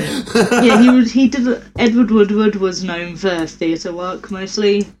 He did. Edward Woodward was known for theatre work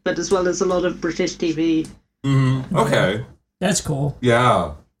mostly, but as well as a lot of British TV. Mm-hmm. Okay. That's cool.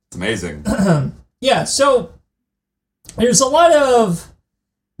 Yeah. It's amazing. Yeah, so there's a lot of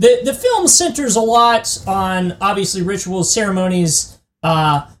the film centers a lot on obviously rituals, ceremonies,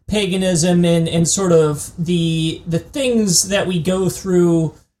 paganism, and sort of the things that we go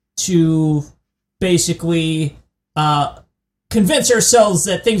through to basically convince ourselves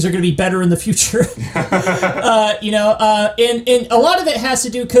that things are going to be better in the future. And a lot of it has to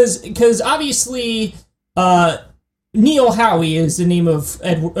do because obviously Neil Howie is the name of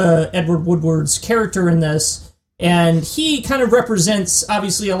Edward Woodward's character in this, and he kind of represents,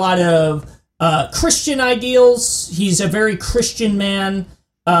 obviously, a lot of Christian ideals. He's a very Christian man.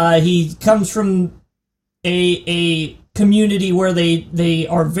 He comes from a community where they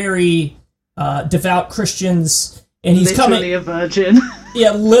are very devout Christians, and he's literally a virgin.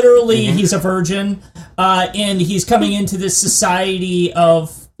 Yeah, literally, he's a virgin, and he's coming into this society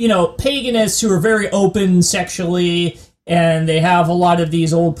of, paganists who are very open sexually, and they have a lot of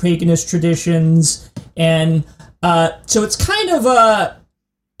these old paganist traditions, and so it's kind of a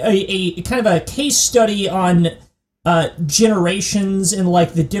case study on generations and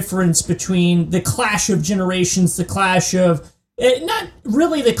like the difference between the clash of generations, the clash of not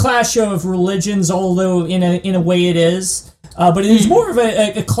really the clash of religions, although in a way it is. But it is more of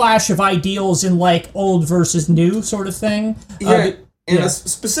a clash of ideals in like old versus new sort of thing.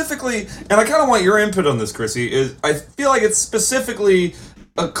 Specifically, and I kind of want your input on this, Chrissy, is I feel like it's specifically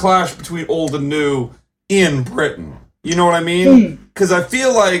a clash between old and new in Britain. You know what I mean? Because I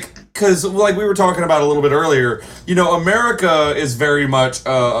feel like we were talking about a little bit earlier, America is very much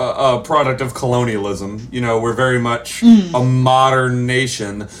a product of colonialism. We're very much a modern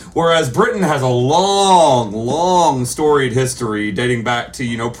nation, whereas Britain has a long, long storied history dating back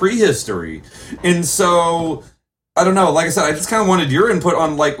to, prehistory. And so, I don't know, like I said, I just kind of wanted your input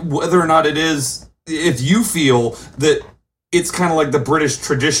on, like, whether or not it is, if you feel that it's kind of like the British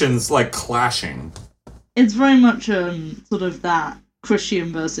traditions, like, clashing. It's very much sort of that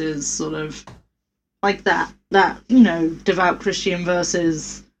Christian versus sort of like that devout Christian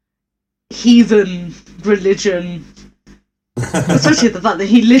versus heathen religion. Especially the fact that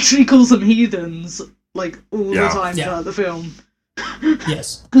he literally calls them heathens like all the time throughout the film.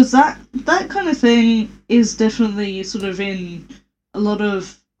 Yes. Because that kind of thing is definitely sort of in a lot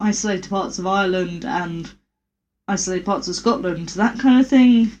of isolated parts of Ireland and isolated parts of Scotland. That kind of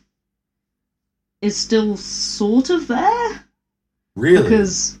thing is still sort of there. Really?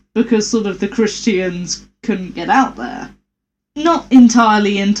 Because sort of the Christians couldn't get out there. Not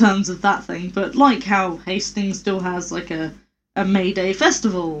entirely in terms of that thing, but like how Hastings still has like a May Day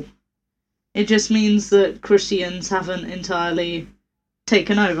festival. It just means that Christians haven't entirely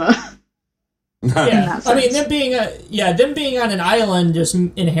taken over. Yeah, I mean, them being on an island just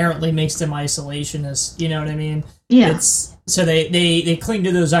inherently makes them isolationist. You know what I mean? Yeah. So they cling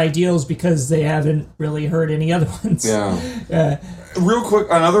to those ideals because they haven't really heard any other ones. Yeah.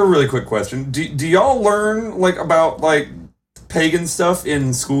 Another really quick question. Do y'all learn like about like pagan stuff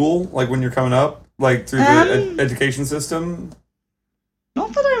in school, like when you're coming up, like through the education system?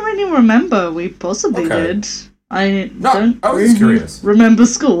 Not that I really remember. We possibly did. I was curious. Remember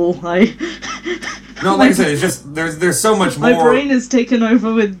school. No, like I said, it's just there's so much more. My brain is taken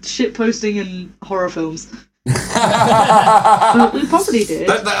over with shit posting and horror films. But we probably did.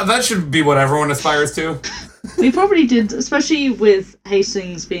 That should be what everyone aspires to. We probably did, especially with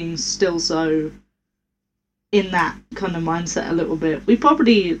Hastings being still so in that kind of mindset a little bit. We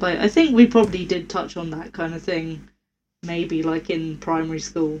probably I think we probably did touch on that kind of thing, maybe like in primary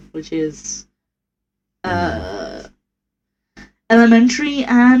school, which is elementary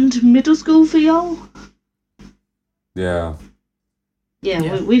and middle school for y'all. Yeah.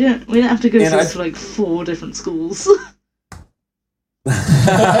 Yeah. We don't have to go through like 4 different schools.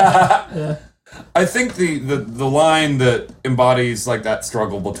 Yeah. I think the line that embodies like that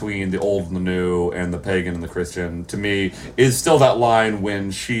struggle between the old and the new and the pagan and the Christian to me is still that line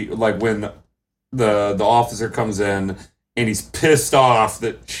when when the officer comes in and he's pissed off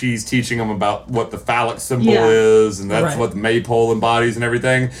that she's teaching him about what the phallic symbol is, and that's what the maypole embodies and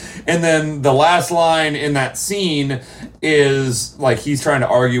everything. And then the last line in that scene is, like, he's trying to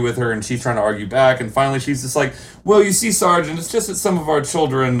argue with her, and she's trying to argue back, and finally she's just like, well, you see, Sergeant, it's just that some of our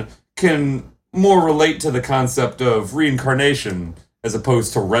children can more relate to the concept of reincarnation as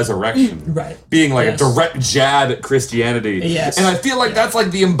opposed to resurrection. Right. Being like a direct jab at Christianity. Yes. And I feel like that's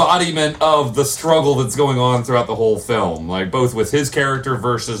like the embodiment of the struggle that's going on throughout the whole film. Like both with his character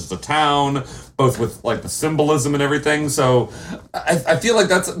versus the town, both with like the symbolism and everything. So I feel like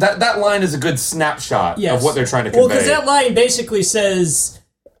that line is a good snapshot of what they're trying to convey. Well, because that line basically says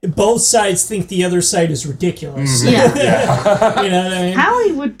both sides think the other side is ridiculous. Yeah. You know what I mean?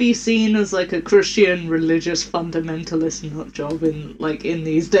 Howie would be seen as like a Christian religious fundamentalist nut job in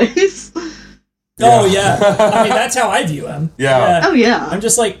these days. Oh yeah. I mean, that's how I view him. Yeah. Oh yeah. I'm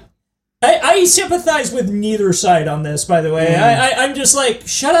just like, I sympathize with neither side on this, by the way. I'm just like,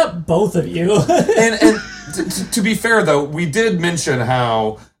 shut up, both of you. and to be fair, though, we did mention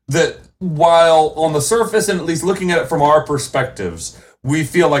how that while on the surface, and at least looking at it from our perspectives, we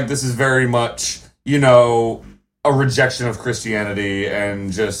feel like this is very much, a rejection of Christianity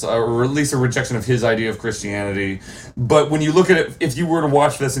and just or at least a rejection of his idea of Christianity. But when you look at it, if you were to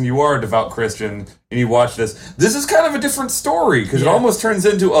watch this and you are a devout Christian and you watch this is kind of a different story because it almost turns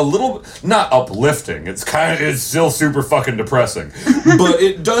into a little, not uplifting, it's still super fucking depressing, but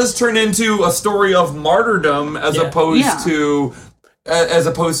it does turn into a story of martyrdom as opposed to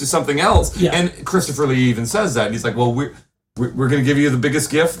something else. Yeah. And Christopher Lee even says that. He's like, well, we're going to give you the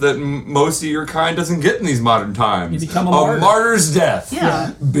biggest gift that most of your kind doesn't get in these modern times. You become a martyr. Martyr's death.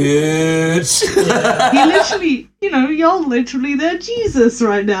 Yeah. Bitch. Yeah. He literally, you're literally their Jesus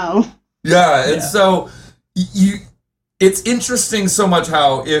right now. Yeah, and so it's interesting so much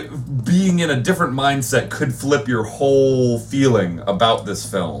how being in a different mindset could flip your whole feeling about this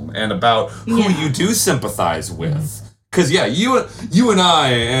film and about who you do sympathize with. Because, you and I,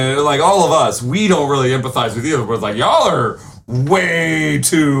 and like all of us, we don't really empathize with you. We're like, y'all are way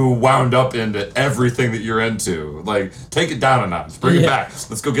too wound up into everything that you're into. Like, take it down a notch. Bring it back.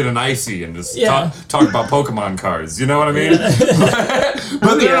 Let's go get an icy and just talk about Pokemon cards. You know what I mean?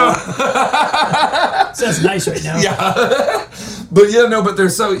 Sounds nice right now. Yeah. But they're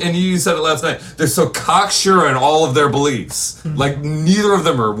so, and you said it last night, they're so cocksure in all of their beliefs. Like, neither of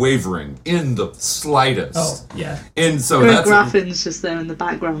them are wavering in the slightest. Oh, yeah. And so Greg Graffin's just there in the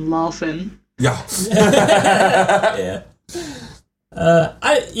background laughing. Yeah. Yeah.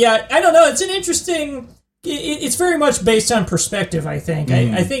 I don't know. It's an interesting, it's very much based on perspective, I think.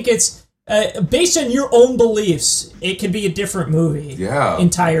 I think it's based on your own beliefs. It could be a different movie. Yeah.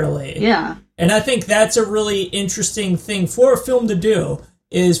 Entirely. Yeah. And I think that's a really interesting thing for a film to do,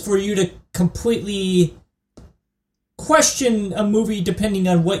 is for you to completely question a movie depending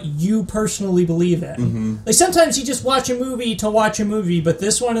on what you personally believe in. Mm-hmm. Like, sometimes you just watch a movie to watch a movie, but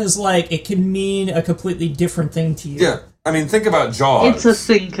this one is like, it can mean a completely different thing to you. Yeah. I mean, think about Jaws. It's a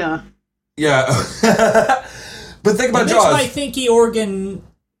thinker. Yeah. But think about Jaws. It makes my thinky organ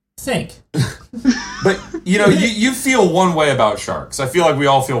think. But, you feel one way about sharks. I feel like we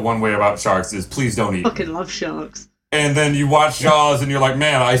all feel one way about sharks is please don't eat. Fucking love sharks. And then you watch Jaws and you're like,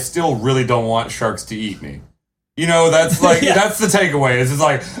 man, I still really don't want sharks to eat me. That's like, that's the takeaway. It's just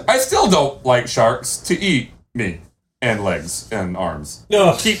like, I still don't like sharks to eat me. And legs and arms.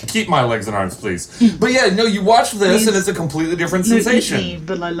 Ugh. Keep my legs and arms, please. But you watch this and it's a completely different sensation. Eat me,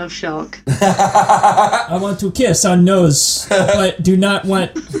 but I love shark. I want to kiss on nose, but do not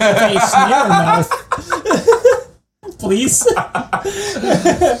want face near mouth. Please.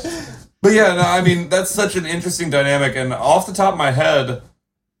 But I mean, that's such an interesting dynamic, and off the top of my head,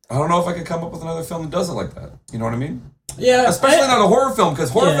 I don't know if I could come up with another film that does it like that. You know what I mean? Yeah. Especially not a horror film, because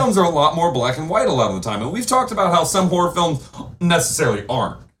horror films are a lot more black and white a lot of the time. And we've talked about how some horror films necessarily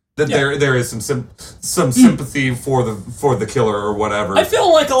aren't. That there is some sympathy for the killer or whatever. I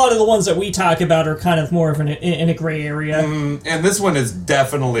feel like a lot of the ones that we talk about are kind of more of in a gray area. And this one is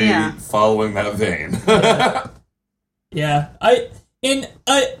definitely following that vein. Yeah.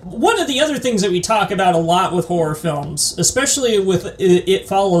 One of the other things that we talk about a lot with horror films, especially with It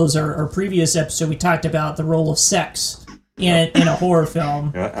Follows, our previous episode, we talked about the role of sex in a horror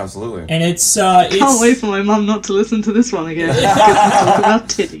film. Yeah, absolutely. And it's can't wait for my mum not to listen to this one again. Because we talk about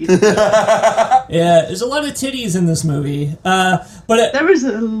titties. Yeah, there's a lot of titties in this movie. But there is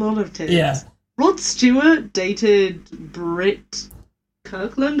a lot of titties. Yeah. Rod Stewart dated Britt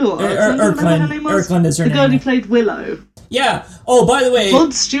Kirkland or Kirkland is her name. The girl who played Willow. Yeah. Oh, by the way,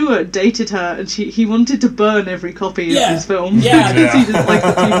 Rod Stewart dated her, and he wanted to burn every copy of his film. Yeah, because he didn't like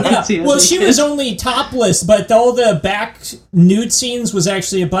the nudity. Well, she was only topless, but all the back nude scenes was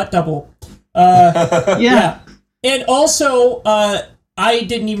actually a butt double. Yeah. And also, I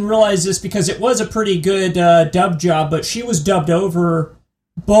didn't even realize this because it was a pretty good dub job, but she was dubbed over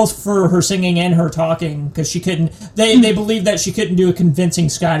both for her singing and her talking, because she couldn't. They believed that she couldn't do a convincing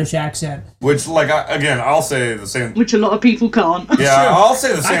Scottish accent. Which, I'll say the same. Which a lot of people can't. Yeah, I'll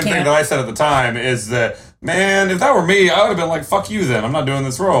say the same thing that I said at the time is that, man, if that were me, I would have been like, "Fuck you, then. I'm not doing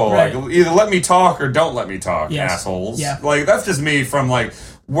this role. Right. Like, either let me talk or don't let me talk, assholes." Yeah. Like, that's just me from like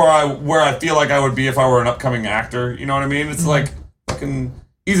where I feel like I would be if I were an upcoming actor. You know what I mean? It's like fucking.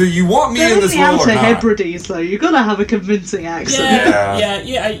 Either you want me in this role or not. Hebrides, though. You gotta have a convincing accent.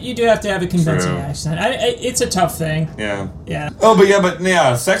 Yeah, you do have to have a convincing accent. It's a tough thing. Yeah. Oh,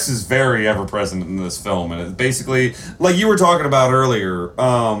 but sex is very ever present in this film, and it's basically like you were talking about earlier.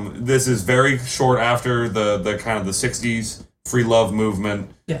 This is very short after the kind of the '60s free love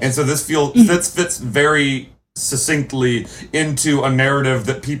movement, and so this fits very succinctly into a narrative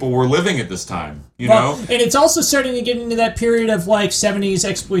that people were living at this time, you know? And it's also starting to get into that period of like 70s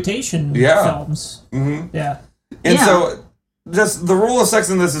exploitation films. Mm-hmm. Yeah. And so just the role of sex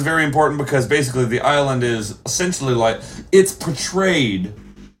in this is very important because basically the island is essentially like it's portrayed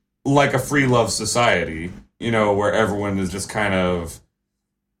like a free love society, where everyone is just kind of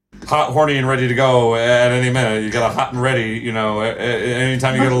hot, horny, and ready to go at any minute. You got a hot and ready,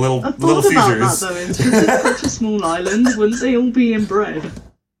 anytime you get a little seizures. That, though, because it's such a small island, wouldn't they all be inbred?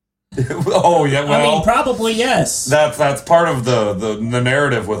 Oh yeah, well, I mean, probably yes. That's part of the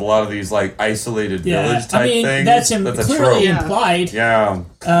narrative with a lot of these like isolated village type things. That's clearly trope. implied. Yeah.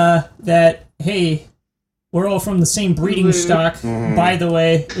 That hey, we're all from the same breeding stock. Mm-hmm. By the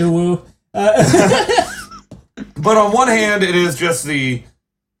way, ooh. But on one hand, it's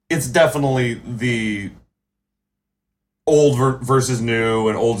definitely the old versus new,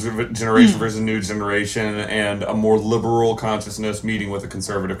 and old generation versus new generation, and a more liberal consciousness meeting with a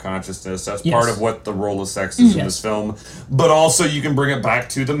conservative consciousness. That's part of what the role of sex is in this film. But also you can bring it back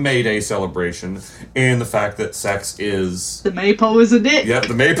to the May Day celebration and the fact that sex is... The maypole is a dick. Yep,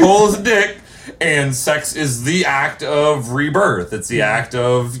 the maypole is a dick, and sex is the act of rebirth. It's the act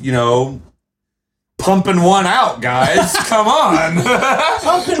of, pumping one out, guys. Come on.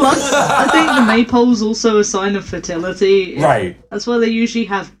 Plus, I think the maypole's also a sign of fertility. Right. That's why they usually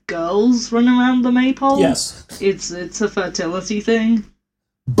have girls run around the maypole. Yes. It's a fertility thing.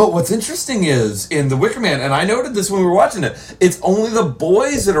 But what's interesting is, in The Wicker Man, and I noted this when we were watching it, it's only the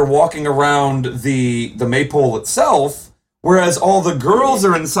boys that are walking around the maypole itself, whereas all the girls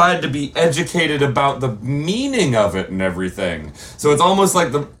are inside to be educated about the meaning of it and everything. So it's almost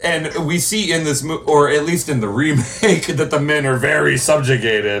like and we see in this or at least in the remake, that the men are very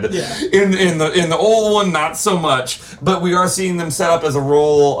subjugated. Yeah. In the old one, not so much, but we are seeing them set up as a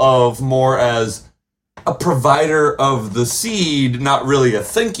role of more as a provider of the seed, not really a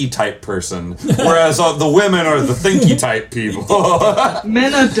thinky type person. Whereas the women are the thinky type people.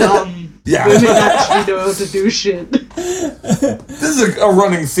 Men are dumb. Yeah. Women actually know how to do shit. This is a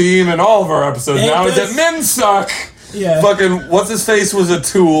running theme in all of our episodes now, is that men suck. Yeah. Fucking, what's his face was a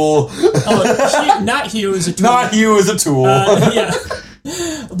tool. Not Hugh is a tool. Not Hugh is a tool. Yeah.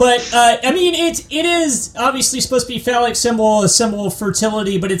 But, I mean, it is obviously supposed to be phallic symbol, a symbol of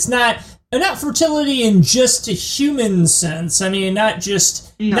fertility, but it's not fertility in just a human sense. I mean, not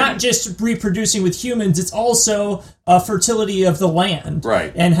just reproducing with humans. It's also fertility of the land,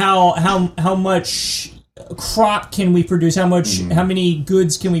 Right? And how much crop can we produce? How many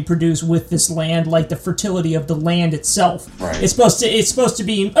goods can we produce with this land? Like the fertility of the land itself. Right. It's supposed to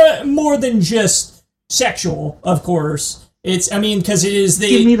be more than just sexual, of course. Because it is the...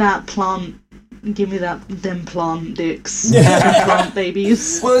 Give me that plant. Give me them plant dicks. Plant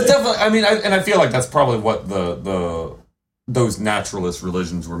babies. Well, it's definitely. I feel like that's probably what those naturalist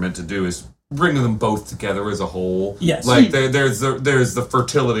religions were meant to do, is bring them both together as a whole. Yes. Like there's the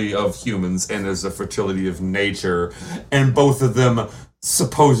fertility of humans and there's the fertility of nature, and both of them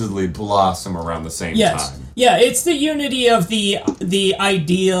supposedly blossom around the same time. Yeah, it's the unity of the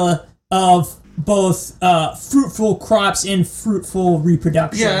idea of both fruitful crops and fruitful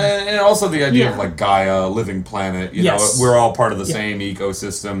reproduction. Yeah, and also the idea of like Gaia, living planet. You know, we're all part of the same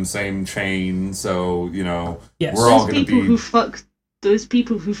ecosystem, same chain. So we're all going to be. Those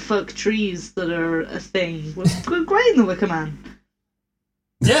people who fuck trees that are a thing were great in The Wicker Man.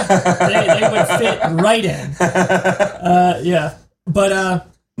 Yeah, they would fit right in. Yeah, but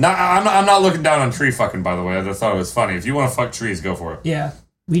no, I'm not looking down on tree fucking. By the way, I just thought it was funny. If you want to fuck trees, go for it. Yeah.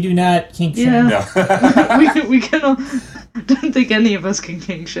 We do not kink shame. Yeah. we cannot. I don't think any of us can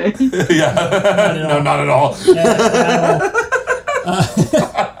kink shame. Yeah. Not at all.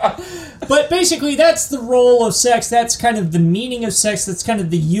 But basically, that's the role of sex. That's kind of the meaning of sex. That's kind of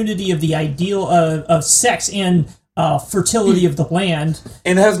the unity of the ideal of sex and fertility of the land.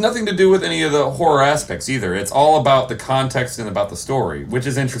 And it has nothing to do with any of the horror aspects either. It's all about the context and about the story, which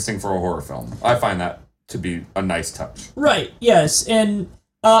is interesting for a horror film. I find that to be a nice touch. Right. Yes. And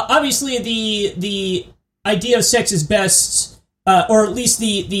obviously, the idea of sex is best, or at least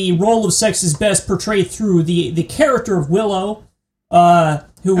the role of sex is best portrayed through the character of Willow,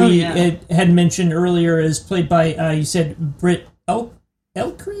 who we had mentioned earlier, is played by you said Britt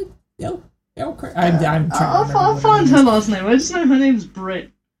Elkrid. I'm trying. I'll find her last name. I just know her name's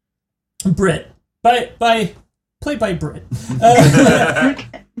Britt. Britt, played by Britt.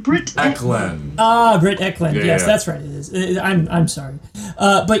 Britt Eklund. Britt Eklund. Yes, that's right. It is. I'm sorry,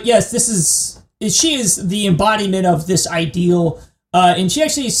 but yes, she is the embodiment of this ideal, and she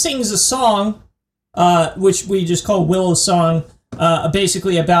actually sings a song, which we just call Willow's song,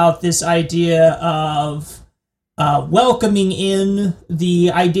 basically about this idea of welcoming in the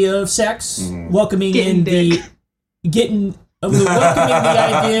idea of sex, welcoming in welcoming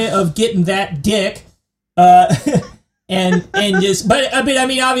the idea of getting that dick. and just, but I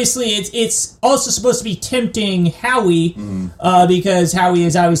mean, obviously, it's also supposed to be tempting Howie, because Howie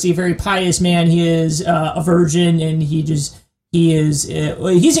is obviously a very pious man. He is a virgin, and he's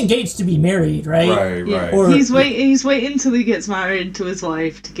engaged to be married, right? Right, Yeah. right. Or- He's waiting till he gets married to his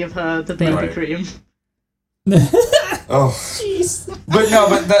wife to give her the baby Right. cream. Oh, Jeez. but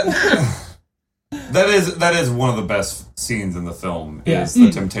that is one of the best scenes in the film. Yeah. Is the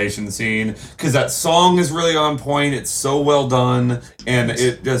temptation scene, because that song is really on point. It's so well done, and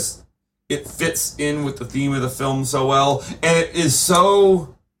it fits in with the theme of the film so well, and it is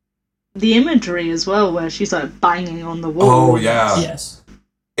so. The imagery as well, where she's like banging on the wall. Oh yeah. Yes.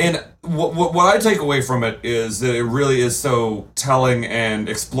 And what I take away from it is that it really is so telling and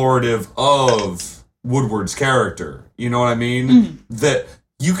explorative of Woodward's character. You know what I mean? That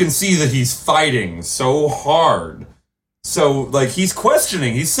you can see that he's fighting so hard. So, like, he's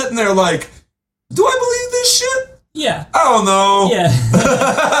questioning. He's sitting there like, do I believe this shit? Yeah. I don't know. Yeah.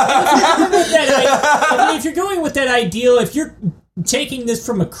 I mean, if you're going with that ideal, if you're taking this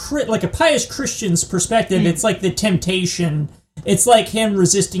from a pious Christian's perspective, it's like the temptation. It's like him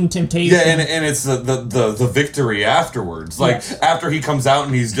resisting temptation. Yeah, and it's the victory afterwards. Like, Yes. after he comes out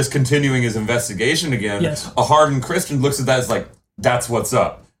and he's just continuing his investigation again, Yes. a hardened Christian looks at that as like, that's what's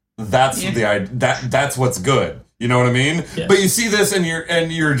up. That's that's what's good. You know what I mean? Yes. But you see this and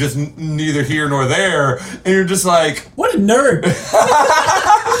you're just neither here nor there, and you're just like, What a nerd.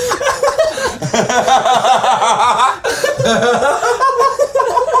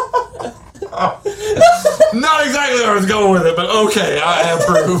 not exactly where I was going with it, but okay, I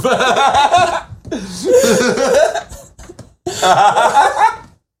approve.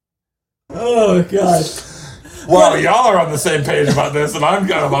 Oh, God. Well, y'all are on the same page about this, and I'm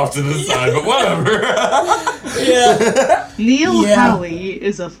kind of off to the side, but whatever. Yeah. Neil Yeah. Howie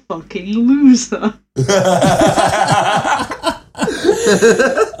is a fucking loser. But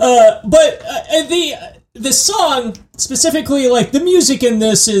the song, specifically, like, the music in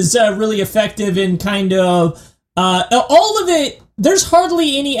this is really effective and kind of, all of it, there's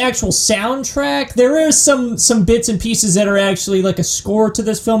hardly any actual soundtrack. There is some bits and pieces that are actually like a score to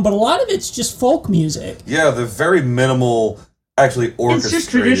this film, but a lot of it's just folk music. Yeah, the very minimal, actually orchestrated It's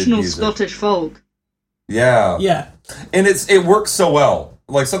just traditional music. Scottish folk. Yeah. Yeah. And it works so well.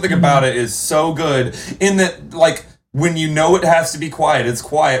 Like, something about it is so good in that, like, when you know it has to be quiet, it's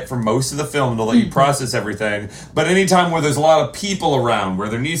quiet for most of the film to let you process everything. But anytime where there's a lot of people around, where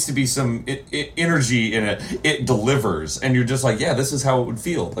there needs to be some energy in it, it delivers. And you're just like, yeah, this is how it would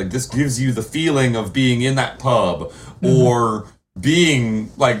feel. Like, this gives you the feeling of being in that pub or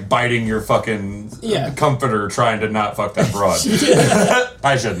being, like, biting your fucking comforter trying to not fuck that broad.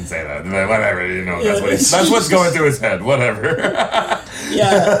 I shouldn't say that. But whatever, you know, that's what's going through his head. Whatever.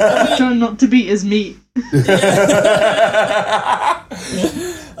 Yeah. I mean, Trying not to beat his meat.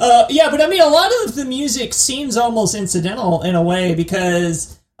 yeah, but I mean, a lot of the music seems almost incidental in a way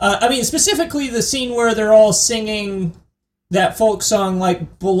because, I mean, specifically the scene where they're all singing that folk song,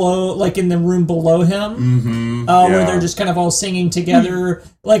 like below, like in the room below him, where they're just kind of all singing together.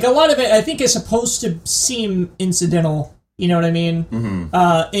 Like, a lot of it, I think, is supposed to seem incidental. You know what I mean?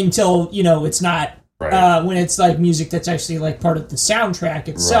 Until, you know, it's not. Right. When it's like music that's actually like part of the soundtrack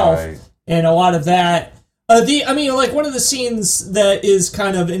itself. Right. And a lot of that, I mean, like, one of the scenes that is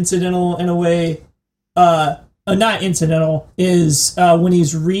kind of incidental in a way, not incidental, is when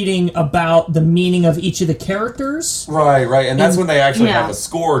he's reading about the meaning of each of the characters. Right, and that's when they actually Yeah. have a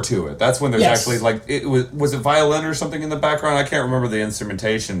score to it. That's when there's Yes. actually, like, it was it violin or something in the background? I can't remember the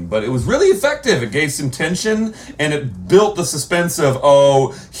instrumentation, but it was really effective. It gave some tension, and it built the suspense of,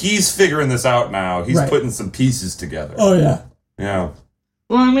 oh, he's figuring this out now. He's Right. putting some pieces together. Oh, yeah. Yeah.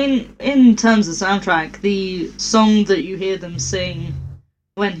 Well, I mean, in terms of soundtrack, the song that you hear them sing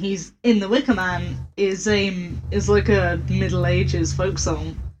when he's in the Wicker Man is like a Middle Ages folk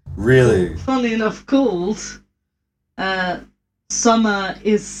song. Really? Funny enough, called "Summer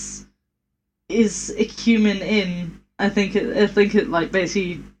is a Human Inn." I think it like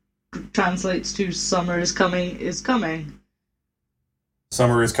basically translates to "Summer is coming is coming."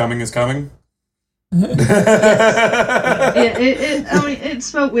 Summer is coming is coming? Yeah, I mean, it's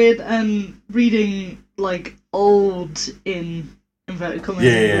spelled weird, and reading like old in inverted commas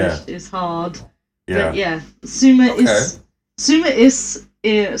English is hard. Yeah. But yeah, Summa is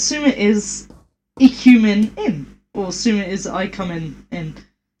a human in, or Summa is I come in.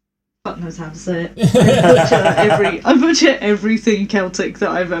 Fuck knows how to say it. I butcher everything Celtic that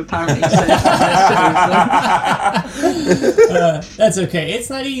I've apparently said on this show. That's okay. It's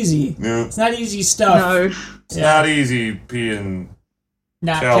not easy. No. It's not easy stuff. No. It's not easy being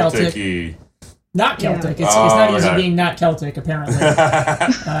Not Celtic. Celtic-y. not Celtic. Yeah. It's not easy okay. being not Celtic, apparently.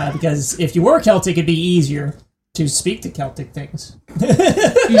 Because if you were Celtic, it'd be easier to speak to Celtic things.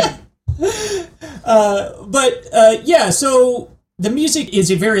 Yeah, so the music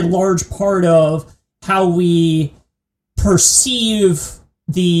is a very large part of how we perceive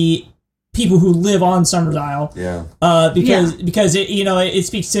the people who live on Summer's Isle. Yeah. Because it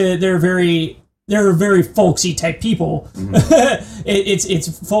speaks to they're very folksy type people.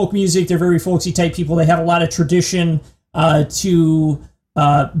 It's folk music. They're very folksy type people. They have a lot of tradition to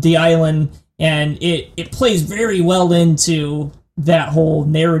the island, and it plays very well into that whole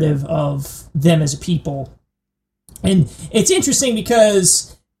narrative of them as a people. And it's interesting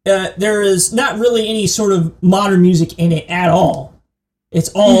because there is not really any sort of modern music in it at all. It's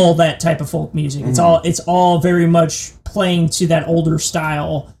all that type of folk music. It's all very much playing to that older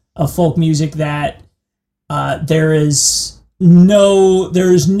style of folk music that there is no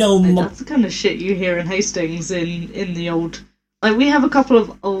That's the kind of shit you hear in Hastings in the old. Like, we have a couple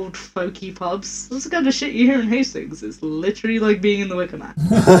of old folky pubs. That's the kind of shit you hear in Hastings. It's literally like being in the Wicker Man.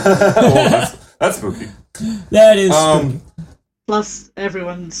 That's spooky. That is spooky. Plus,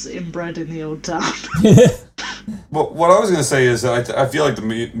 everyone's inbred in the old town. Well, what I was going to say is I feel like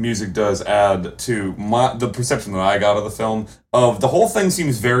the music does add to the perception that I got of the film. Of the whole thing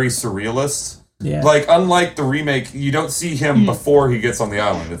seems very surrealist. Yeah. Like, unlike the remake, you don't see him before he gets on the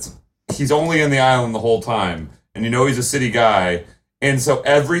island. He's only in the island the whole time, and he's a city guy, and so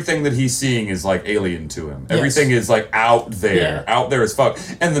everything that he's seeing is like alien to him. Yes. Everything is like out there as fuck,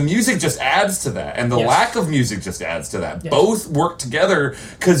 and the music just adds to that, and the lack of music just adds to that. Yes. Both work together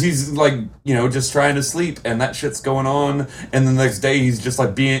because he's like just trying to sleep, and that shit's going on, and the next day he's just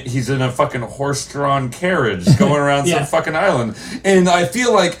like he's in a fucking horse-drawn carriage going around some fucking island, and I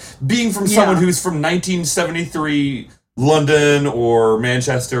feel like being from someone who's from 1973 London or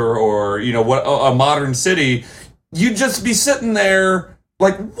Manchester or a modern city. You'd just be sitting there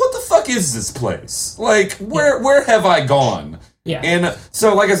like, what the fuck is this place? Like, where have I gone? Yeah. And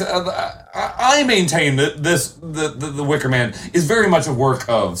so, like I said, I maintain that the Wicker Man is very much a work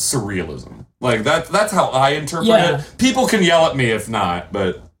of surrealism. Like, that's how I interpret it. People can yell at me if not,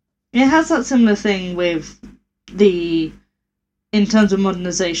 but... It has that similar thing with in terms of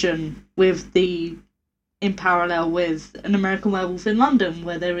modernization, in parallel with An American Werewolf in London,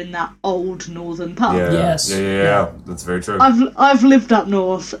 where they're in that old northern pub. Yeah. Yes. Yeah, that's very true. I've lived up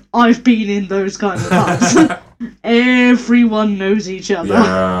north. I've been in those kind of pubs. Everyone knows each other.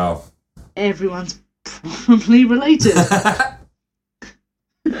 Yeah. Everyone's probably related.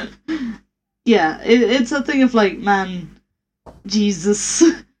 It's a thing of like, man, Jesus.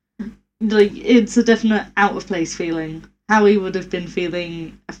 Like, it's a definite out of place feeling. How he would have been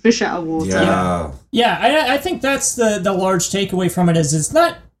feeling a fish out of water. Yeah, I think that's the large takeaway from it is it's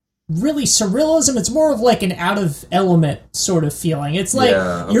not really surrealism. It's more of like an out of element sort of feeling. It's like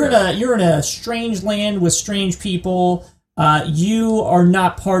you're in a strange land with strange people. You are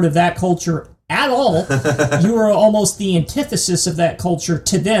not part of that culture at all. You are almost the antithesis of that culture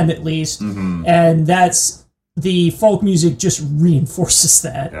to them, at least. Mm-hmm. And that's the folk music just reinforces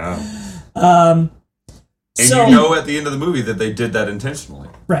that. Yeah. And at the end of the movie that they did that intentionally.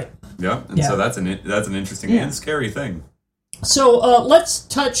 Right. Yeah. And so that's an interesting and scary thing. So let's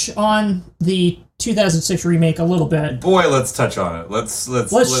touch on the 2006 remake a little bit. Boy, let's touch on it. Let's give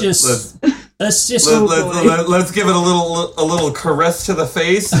it a little caress to the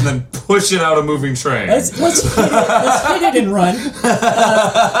face and then push it out a moving train. Let's hit it and run.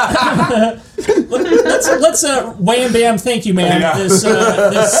 Let's wham bam, thank you, man. Yeah.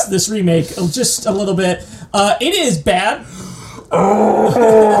 This remake just a little bit. It is bad.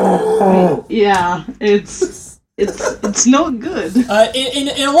 Yeah, it's not good. And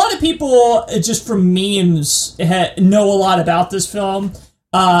a lot of people, just from memes, know a lot about this film.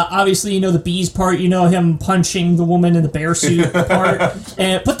 Obviously, the bees part. You know him punching the woman in the bear suit part.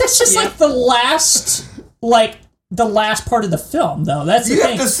 But that's just like the last part of the film, though. That's the thing. You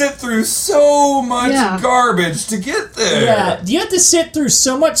have to sit through so much garbage to get there. Yeah, you have to sit through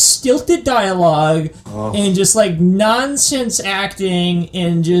so much stilted dialogue and just like nonsense acting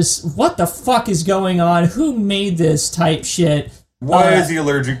and just what the fuck is going on? Who made this type shit? Why is he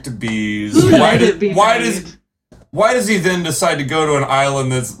allergic to bees? Why does he then decide to go to an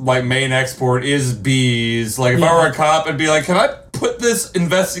island that's like main export is bees? Like if I were a cop, I'd be like, can I put this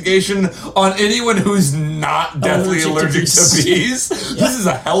investigation on anyone who's not deathly allergic to bees? This is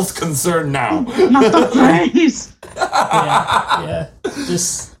a health concern now. Not the bees.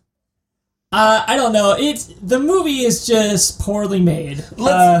 Just I don't know. The movie is just poorly made.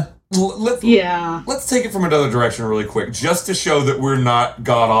 Let's take it from another direction really quick, just to show that we're not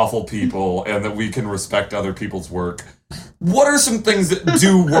god-awful people and that we can respect other people's work. What are some things that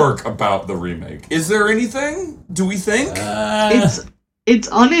do work about the remake? Is there anything? Do we think? It's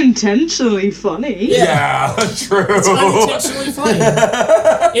unintentionally funny. Yeah, true. It's unintentionally funny.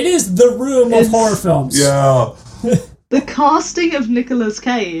 It is the room of horror films. Yeah. The casting of Nicolas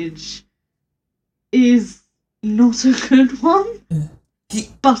Cage is not a good one,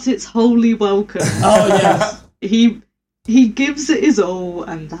 but it's wholly welcome. Oh, yeah. He gives it his all,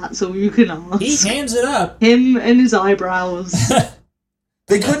 and that's all you can ask. He hands it up. Him and his eyebrows.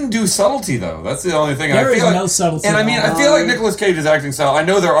 They couldn't do subtlety, though. That's the only thing. There I feel is like, no subtlety. And I mean, I feel like Nicolas Cage's acting style, I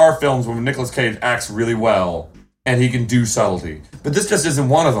know there are films where Nicolas Cage acts really well, and he can do subtlety. But this just isn't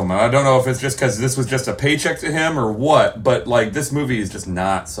one of them. And I don't know if it's just because this was just a paycheck to him or what, but, like, this movie is just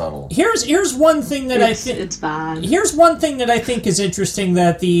not subtle. Here's one thing that I think... It's bad. Here's one thing that I think is interesting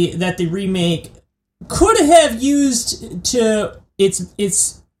that the remake could have used to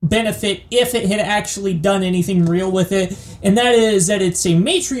its benefit if it had actually done anything real with it, and that is that it's a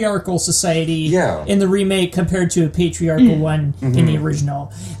matriarchal society in the remake compared to a patriarchal one in the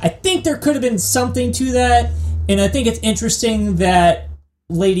original. I think there could have been something to that, and I think it's interesting that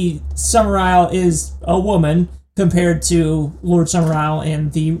Lady Summerisle is a woman compared to Lord Summerisle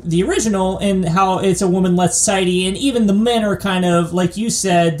in the original, and how it's a woman-led society, and even the men are kind of, like you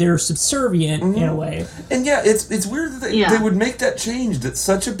said, they're subservient in a way. And yeah, it's weird that they would make that change. That's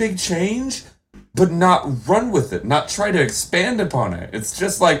such a big change, but not run with it, not try to expand upon it. It's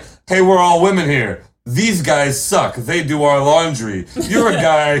just like, hey, we're all women here. These guys suck. They do our laundry. You're a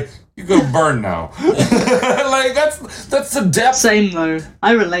guy. You go burn now. Like, that's the depth. Same, though.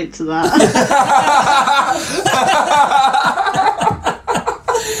 I relate to that.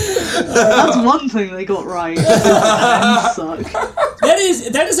 That's one thing they got right. Men suck.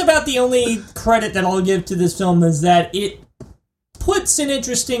 That is about the only credit that I'll give to this film, is that it puts an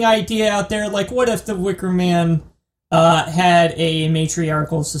interesting idea out there. Like, what if the Wicker Man had a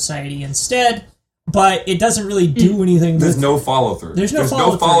matriarchal society instead? But it doesn't really do anything. There's no follow through. There's no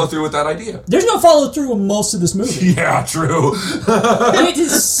follow through with that idea. There's no follow through with most of this movie. Yeah, true. It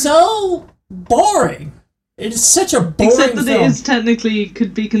is so boring. It is such a boring Except that film. it is technically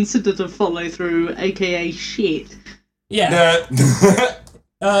could be considered a follow through, aka shit. Yeah.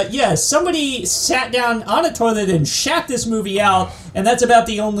 Somebody sat down on a toilet and shat this movie out, and that's about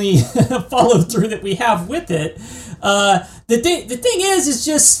the only follow through that we have with it. The thing is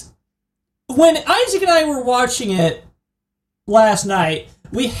just, when Isaac and I were watching it last night,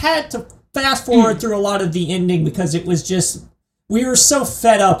 we had to fast forward through a lot of the ending because it was just, we were so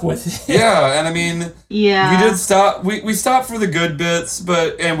fed up with it. Yeah, and I mean, yeah, we did stop. We stopped for the good bits,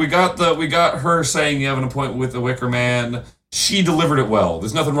 and we got her saying you have an appointment with the Wicker Man. She delivered it well.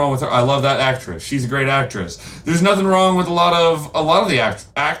 There's nothing wrong with her. I love that actress. She's a great actress. There's nothing wrong with a lot of the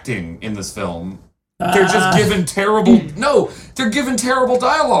acting in this film. They're just given terrible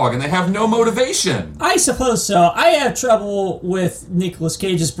dialogue, and they have no motivation. I suppose so. I have trouble with Nicolas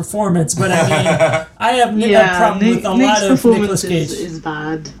Cage's performance, but I mean, I have a problem with a lot of Nicolas Cage. Is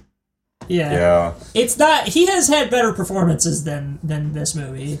bad. Yeah. It's not. He has had better performances than this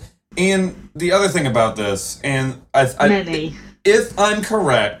movie. And the other thing about this, and many. If I'm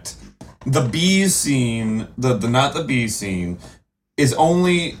correct, the bees scene, the not the bees scene, is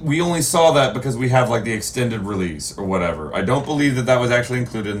we only saw that because we have like the extended release or whatever. I don't believe that was actually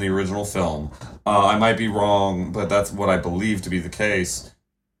included in the original film. I might be wrong, but that's what I believe to be the case.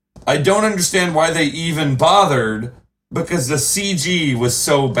 I don't understand why they even bothered, because the CG was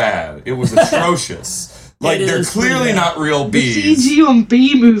so bad. It was atrocious. Like, they're clearly not real bees. The CG on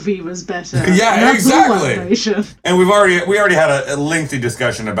B-Movie was better. Yeah, exactly. And we already had a lengthy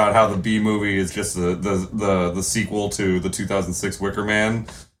discussion about how the B-Movie is just the sequel to the 2006 Wicker Man.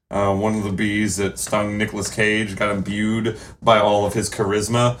 One of the bees that stung Nicolas Cage got imbued by all of his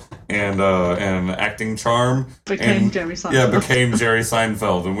charisma and acting charm. Became Jerry Seinfeld. Yeah, became Jerry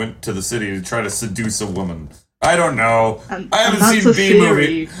Seinfeld and went to the city to try to seduce a woman. I don't know. I haven't seen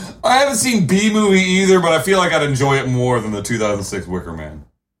B-Movie. I haven't seen B-Movie either, but I feel like I'd enjoy it more than the 2006 Wicker Man.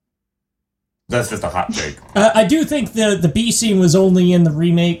 That's just a hot take. I do think the B scene was only in the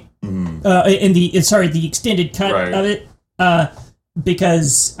remake, in the extended cut of it,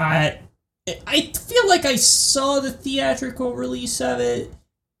 because I feel like I saw the theatrical release of it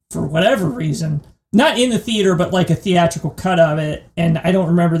for whatever reason. Not in the theater, but like a theatrical cut of it, and I don't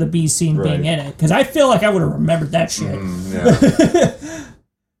remember the B scene being in it, because I feel like I would have remembered that shit.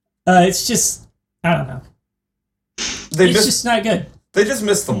 It's just, I don't know. It's just not good. They just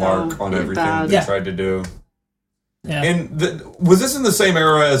missed the mark on everything they tried to do. Yeah. And was this in the same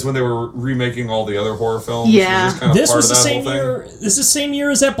era as when they were remaking all the other horror films? Yeah. Was this kind of This part was the of that same whole thing? year. This is the same year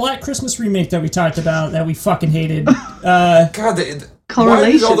as that Black Christmas remake that we talked about that we fucking hated. God, why did all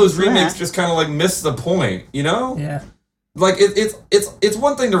Correlation those there. remakes just kind of like miss the point? You know, Yeah. like it's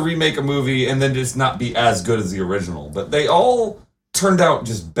one thing to remake a movie and then just not be as good as the original, but they all turned out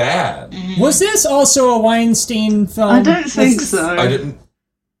just bad. Was this also a Weinstein film? I don't think so.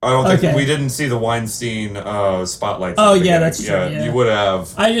 I don't think Okay. we didn't see the Weinstein spotlight. Oh, yeah, that's true, yeah. You would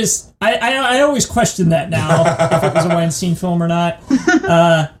have. I always question that now if it was a Weinstein film or not.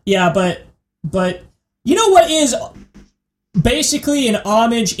 Yeah, but you know what is basically an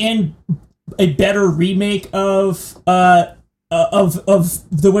homage and a better remake of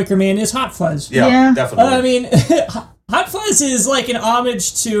The Wicker Man is Hot Fuzz. Yeah. Definitely. I mean, Hot Fuzz is like an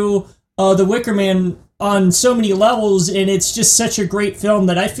homage to The Wicker Man on so many levels, and it's just such a great film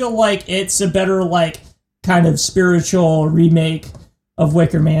that I feel like it's a better, like, kind of spiritual remake of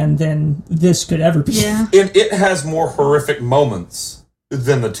Wicker Man than this could ever be. Yeah. And it has more horrific moments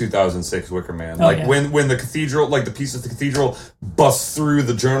than the 2006 Wicker Man. Oh, like yeah. when the cathedral, like the piece of the cathedral busts through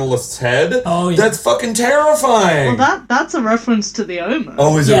the journalist's head. Oh, yeah. That's fucking terrifying. Well, that's a reference to The Omen.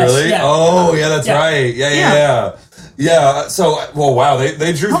 Oh, is Yes, it really? yeah. Oh, yeah, that's Yeah. right. Yeah. Yeah, so, well, wow,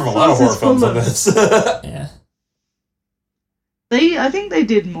 they drew from a lot of horror films on this. Yeah. I think they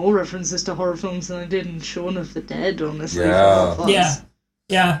did more references to horror films than they did in Shaun of the Dead, honestly. Yeah. for Hot Fuzz.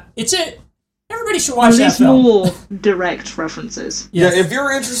 Yeah. Everybody should At watch that least film. more direct references. Yes. Yeah, if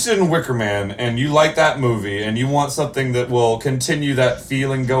you're interested in Wicker Man and you like that movie and you want something that will continue that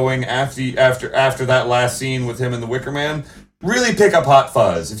feeling going after that last scene with him and the Wicker Man, really pick up Hot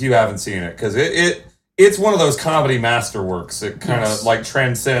Fuzz if you haven't seen it, because it's one of those comedy masterworks. It kind of Yes. like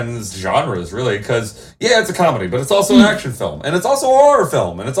transcends genres, really, because yeah, it's a comedy, but it's also an action film, and it's also a horror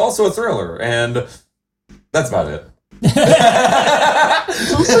film, and it's also a thriller, and that's about it.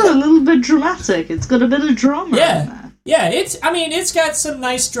 It's also a little bit dramatic. It's got a bit of drama in Yeah. there. Yeah, it's got some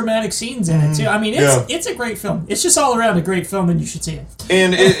nice dramatic scenes in it too. I mean, it's a great film. It's just all around a great film, and you should see it.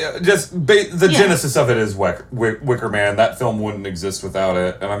 And it just the Yeah. genesis of it is Wicker Man. That film wouldn't exist without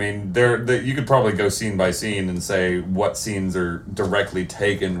it. And I mean, you could probably go scene by scene and say what scenes are directly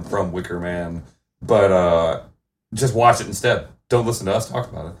taken from Wicker Man, but just watch it instead. Don't listen to us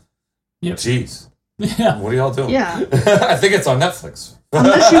talk about it. Yep. Jeez, Yeah, what are y'all doing? Yeah. I think it's on Netflix.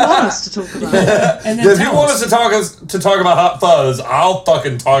 Unless you want us to talk about it. and then If you tell want us to talk about Hot Fuzz, I'll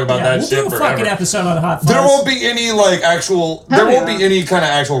fucking talk about that we'll shit do a forever. fucking episode on Hot Fuzz. There won't be any like actual. Hell There won't yeah. be any kind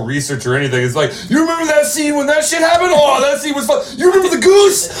of actual research or anything. It's like, you remember that scene when that shit happened? Oh, that scene was fun. You remember the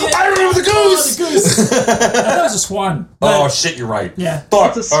goose? I remember the goose. Oh, the goose. That was a swan. Oh But, shit, you're right. yeah,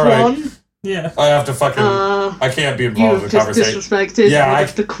 Fuck. It's a All right. swan. yeah. I have to fucking. I can't be involved in You've the just conversation. disrespected Yeah, one I-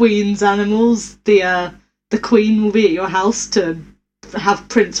 of the Queen's animals. The Queen will be at your house to have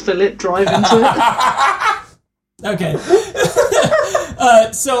Prince Philip drive into it. Okay.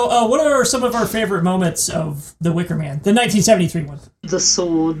 So, what are some of our favorite moments of The Wicker Man? The 1973 one. The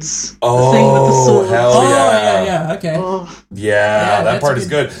swords. Oh, the thing with the swords. hell Oh, yeah. yeah. Okay. Oh, Yeah, that that's part a is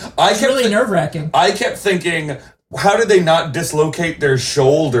good- good. I It's kept really nerve-wracking. I kept thinking, how did they not dislocate their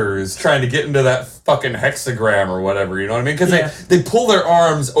shoulders trying to get into that fucking hexagram or whatever? You know what I mean? Because Yeah. they pull their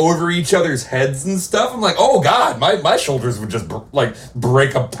arms over each other's heads and stuff. I'm like, oh god, my shoulders would just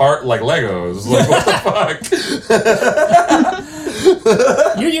break apart like Legos. Like what the fuck?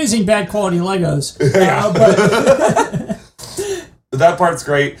 You're using bad quality Legos. But That part's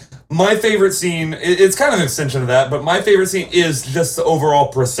great. My favorite scene, it's kind of an extension of that, but my favorite scene is just the overall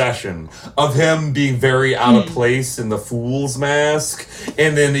procession of him being very out of place in the fool's mask,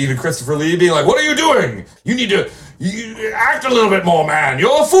 and then even Christopher Lee being like, what are you doing? You need to act a little bit more, man.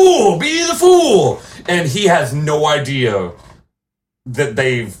 You're a fool. Be the fool. And he has no idea that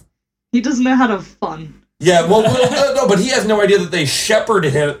he doesn't know how to have fun. Yeah, well, no, but he has no idea that they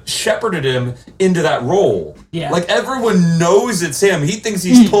shepherded him into that role. Yeah. Like, everyone knows it's him. He thinks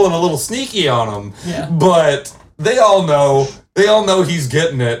he's pulling a little sneaky on him. Yeah. But they all know he's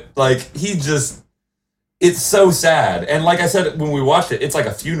getting it. Like, it's so sad. And like I said, when we watched it, it's like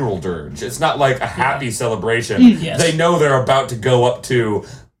a funeral dirge. It's not like a happy celebration. Yes. They know they're about to go up to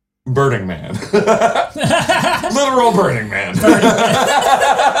Burning Man. Literal Burning Man.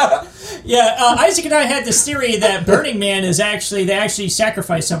 yeah, Isaac and I had this theory that Burning Man is they actually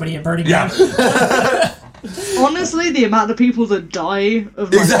sacrifice somebody at Burning Man. Yeah. Honestly, the amount of people that die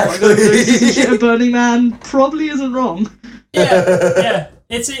of like Exactly. overdoses and shit at Burning Man probably isn't wrong. Yeah.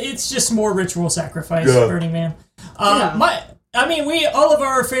 It's just more ritual sacrifice, Yeah. Burning Man. Yeah. I mean, all of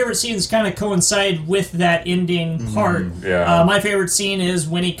our favorite scenes kind of coincide with that ending part. Yeah. My favorite scene is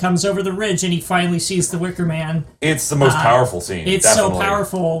when he comes over the ridge and he finally sees the Wicker Man. It's the most powerful scene. It's definitely. so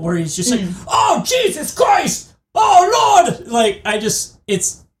powerful where he's just like, oh, Jesus Christ! Oh, Lord! Like,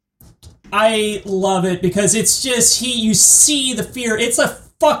 I love it because it's just, you see the fear. It's a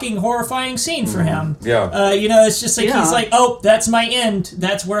fucking horrifying scene for him. Yeah. It's just like, he's like, oh, that's my end.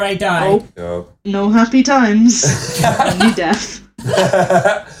 That's where I die. Oh, no happy times. Only death.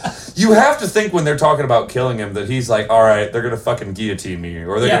 You have to think when they're talking about killing him that he's like, all right, they're going to fucking guillotine me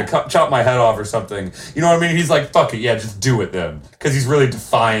or they're going to chop my head off or something. You know what I mean? He's like, fuck it, yeah, just do it then. Because he's really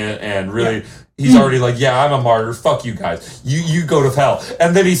defiant and really... He's already like, yeah, I'm a martyr. Fuck you guys. You go to hell.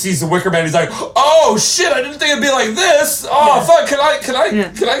 And then he sees the Wicker Man. He's like, oh shit! I didn't think it'd be like this. Oh fuck! Can I get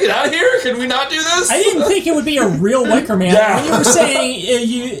out of here? Can we not do this? I didn't think it would be a real Wicker Man. When you were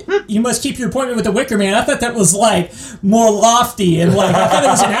saying you must keep your appointment with the Wicker Man, I thought that was like more lofty and like I thought it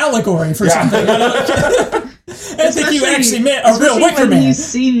was an allegory for something. I didn't think you actually meant a real Wicker Man.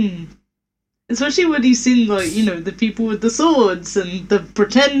 Especially when he's seen, like, the people with the swords and the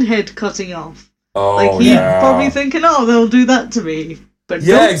pretend head cutting off. Oh, like, he's probably thinking, oh, they'll do that to me. But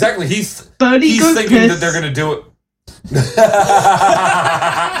yeah, exactly. He's thinking that they're going to do it.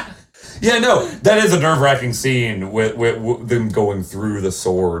 Yeah, no, that is a nerve-wracking scene with them going through the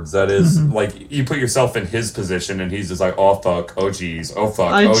swords. That is, like, you put yourself in his position and he's just like, oh, fuck, oh, jeez, oh,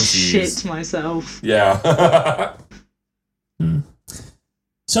 fuck, I'd oh, jeez. shit myself. Yeah.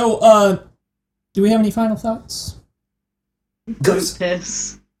 So, do we have any final thoughts? Goat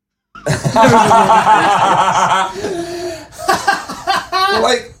piss. Like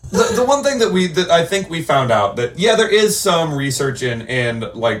the one thing that I think we found out that there is some research and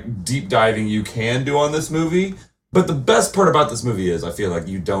like deep diving you can do on this movie, but the best part about this movie is I feel like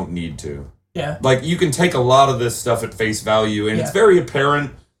you don't need to. Yeah. Like you can take a lot of this stuff at face value and it's very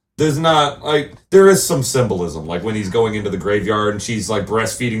apparent. There's not, like, there is some symbolism, like when he's going into the graveyard and she's, like,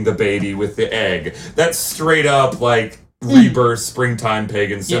 breastfeeding the baby with the egg. That's straight up, like, rebirth, springtime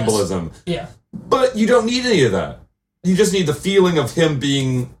pagan symbolism. Yeah. But you don't need any of that. You just need the feeling of him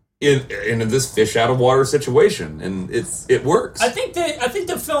being in this fish out of water situation, and it works. I think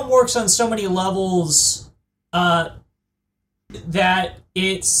the film works on so many levels that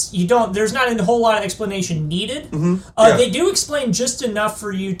there's not a whole lot of explanation needed. They do explain just enough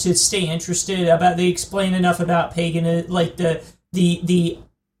for you to stay interested they explain enough about pagan, like the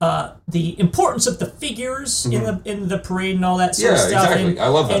importance of the figures in the parade and all that sort of stuff. Exactly. I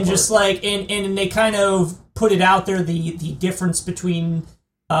love that and part. just like and they kind of put it out there the difference between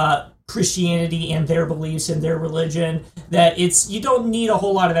Christianity and their beliefs and their religion, that you don't need a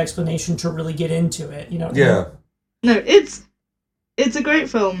whole lot of explanation to really get into it, No, it's a great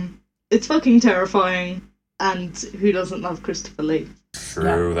film. It's fucking terrifying, and who doesn't love Christopher Lee?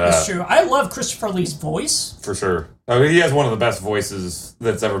 That's true. I love Christopher Lee's voice. For sure. I mean, he has one of the best voices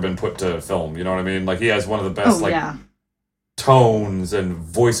that's ever been put to film, you know what I mean? Like, he has one of the best, tones and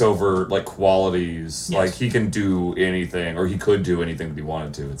voiceover, like, qualities. Yes. Like, he can do anything, or he could do anything that he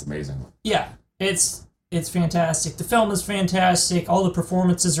wanted to. It's amazing. Yeah, it's fantastic. The film is fantastic. All the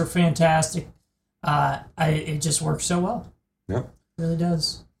performances are fantastic. It just works so well. Yep. It really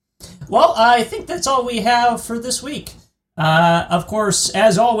does. Well, I think that's all we have for this week. Of course,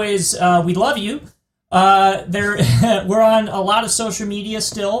 as always, we love you. We're on a lot of social media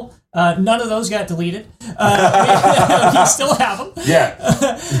still. None of those got deleted. We still have them. Yeah.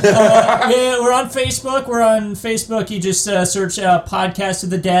 We're on Facebook. You just search Podcast of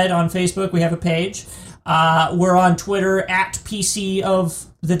the Dead on Facebook. We have a page. We're on Twitter at PC of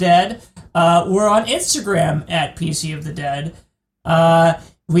the Dead. We're on Instagram at PC of the Dead.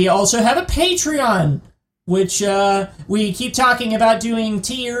 We also have a Patreon, which we keep talking about doing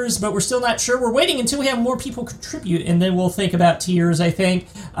tiers, but we're still not sure. We're waiting until we have more people contribute, and then we'll think about tiers, I think.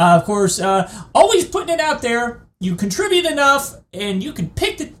 Of course, always putting it out there. You contribute enough, and you can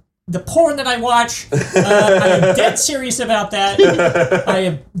pick the porn that I watch. I am dead serious about that. I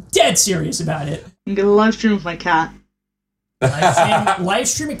am dead serious about it. I'm going to live stream with my cat. Live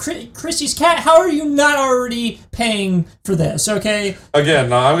streaming Christy's cat. How are you not already paying for this? Okay.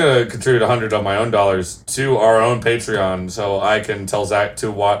 Again, I'm going to contribute $100 of my own dollars to our own Patreon, so I can tell Zach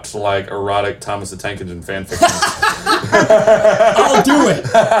to watch like erotic Thomas the Tank Engine fanfiction. I'll do it.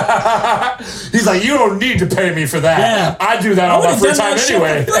 He's like, you don't need to pay me for that. Yeah. I do that on my free time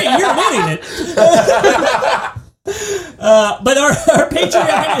anyway. You're admitting it. But our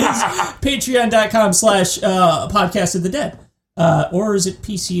Patreon is patreon.com/podcast of the dead. Or is it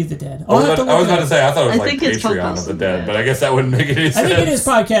PC of the Dead? I was about to say, I thought it was I like think it's Patreon Podcast of the Dead, but I guess that wouldn't make any sense. I think it is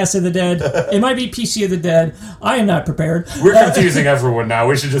Podcast of the Dead. It might be PC of the Dead. I am not prepared. We're confusing everyone now.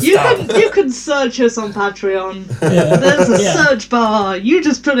 We should just stop. You can search us on Patreon. Yeah. There's a Yeah. search bar. You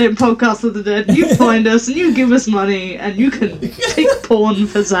just put in Podcast of the Dead, you find us, and you give us money, and you can pick porn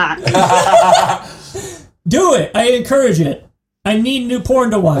for Zach. Do it. I encourage it. I need new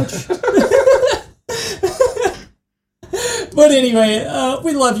porn to watch. But anyway,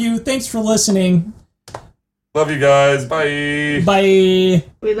 we love you. Thanks for listening. Love you guys. Bye. Bye.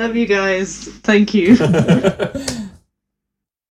 We love you guys. Thank you.